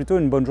c'était plutôt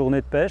une bonne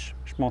journée de pêche.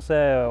 Je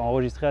pensais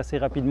enregistrer assez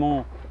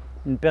rapidement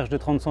une perche de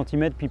 30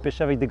 cm puis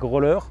pêcher avec des gros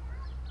leurres.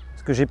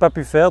 Ce que j'ai pas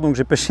pu faire, donc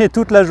j'ai pêché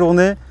toute la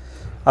journée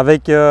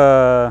avec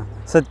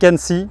cette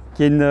canne-ci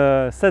qui est une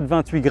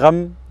 7,28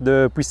 grammes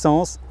de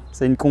puissance.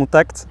 C'est une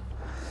contact.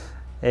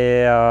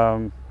 Et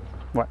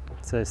ouais,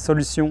 c'est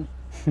solution.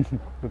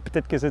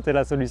 Peut-être que c'était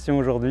la solution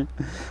aujourd'hui.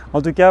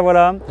 En tout cas,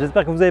 voilà,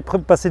 j'espère que vous avez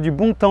passé du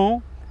bon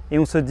temps et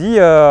on se dit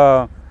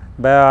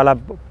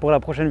pour la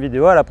prochaine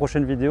vidéo. À la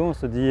prochaine vidéo, on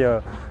se dit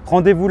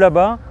rendez-vous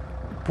là-bas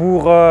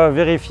pour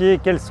vérifier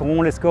quels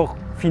seront les scores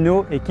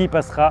finaux et qui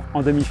passera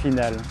en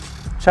demi-finale.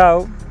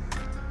 Ciao!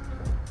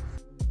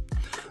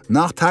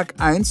 Nach Tag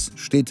 1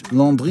 steht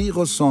Landry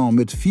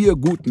mit 4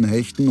 guten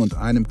Hechten und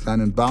einem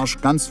kleinen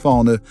Barsch ganz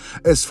vorne.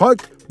 Es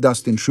folgt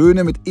Dustin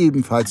Schöne mit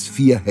ebenfalls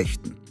 4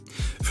 Hechten.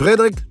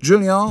 Frédéric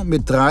Julien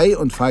mit 3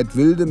 und Veit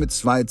Wilde mit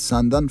 2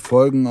 Zandern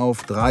folgen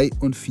auf 3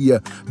 und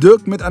 4.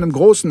 Dirk mit einem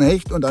großen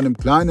Hecht und einem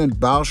kleinen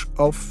Barsch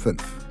auf 5.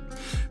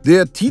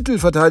 Der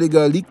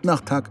Titelverteidiger liegt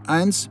nach Tag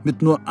 1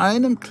 mit nur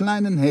einem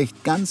kleinen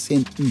Hecht ganz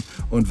hinten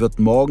und wird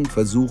morgen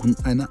versuchen,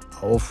 eine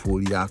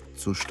Aufholjagd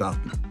zu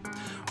starten.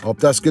 Ob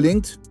das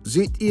gelingt,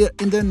 seht ihr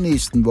in der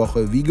nächsten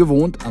Woche, wie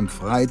gewohnt am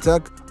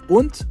Freitag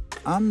und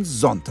am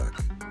Sonntag.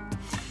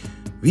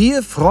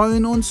 Wir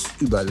freuen uns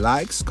über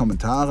Likes,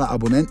 Kommentare,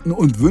 Abonnenten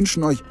und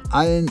wünschen euch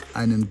allen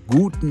einen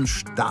guten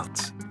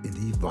Start in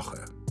die Woche.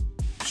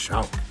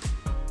 Ciao!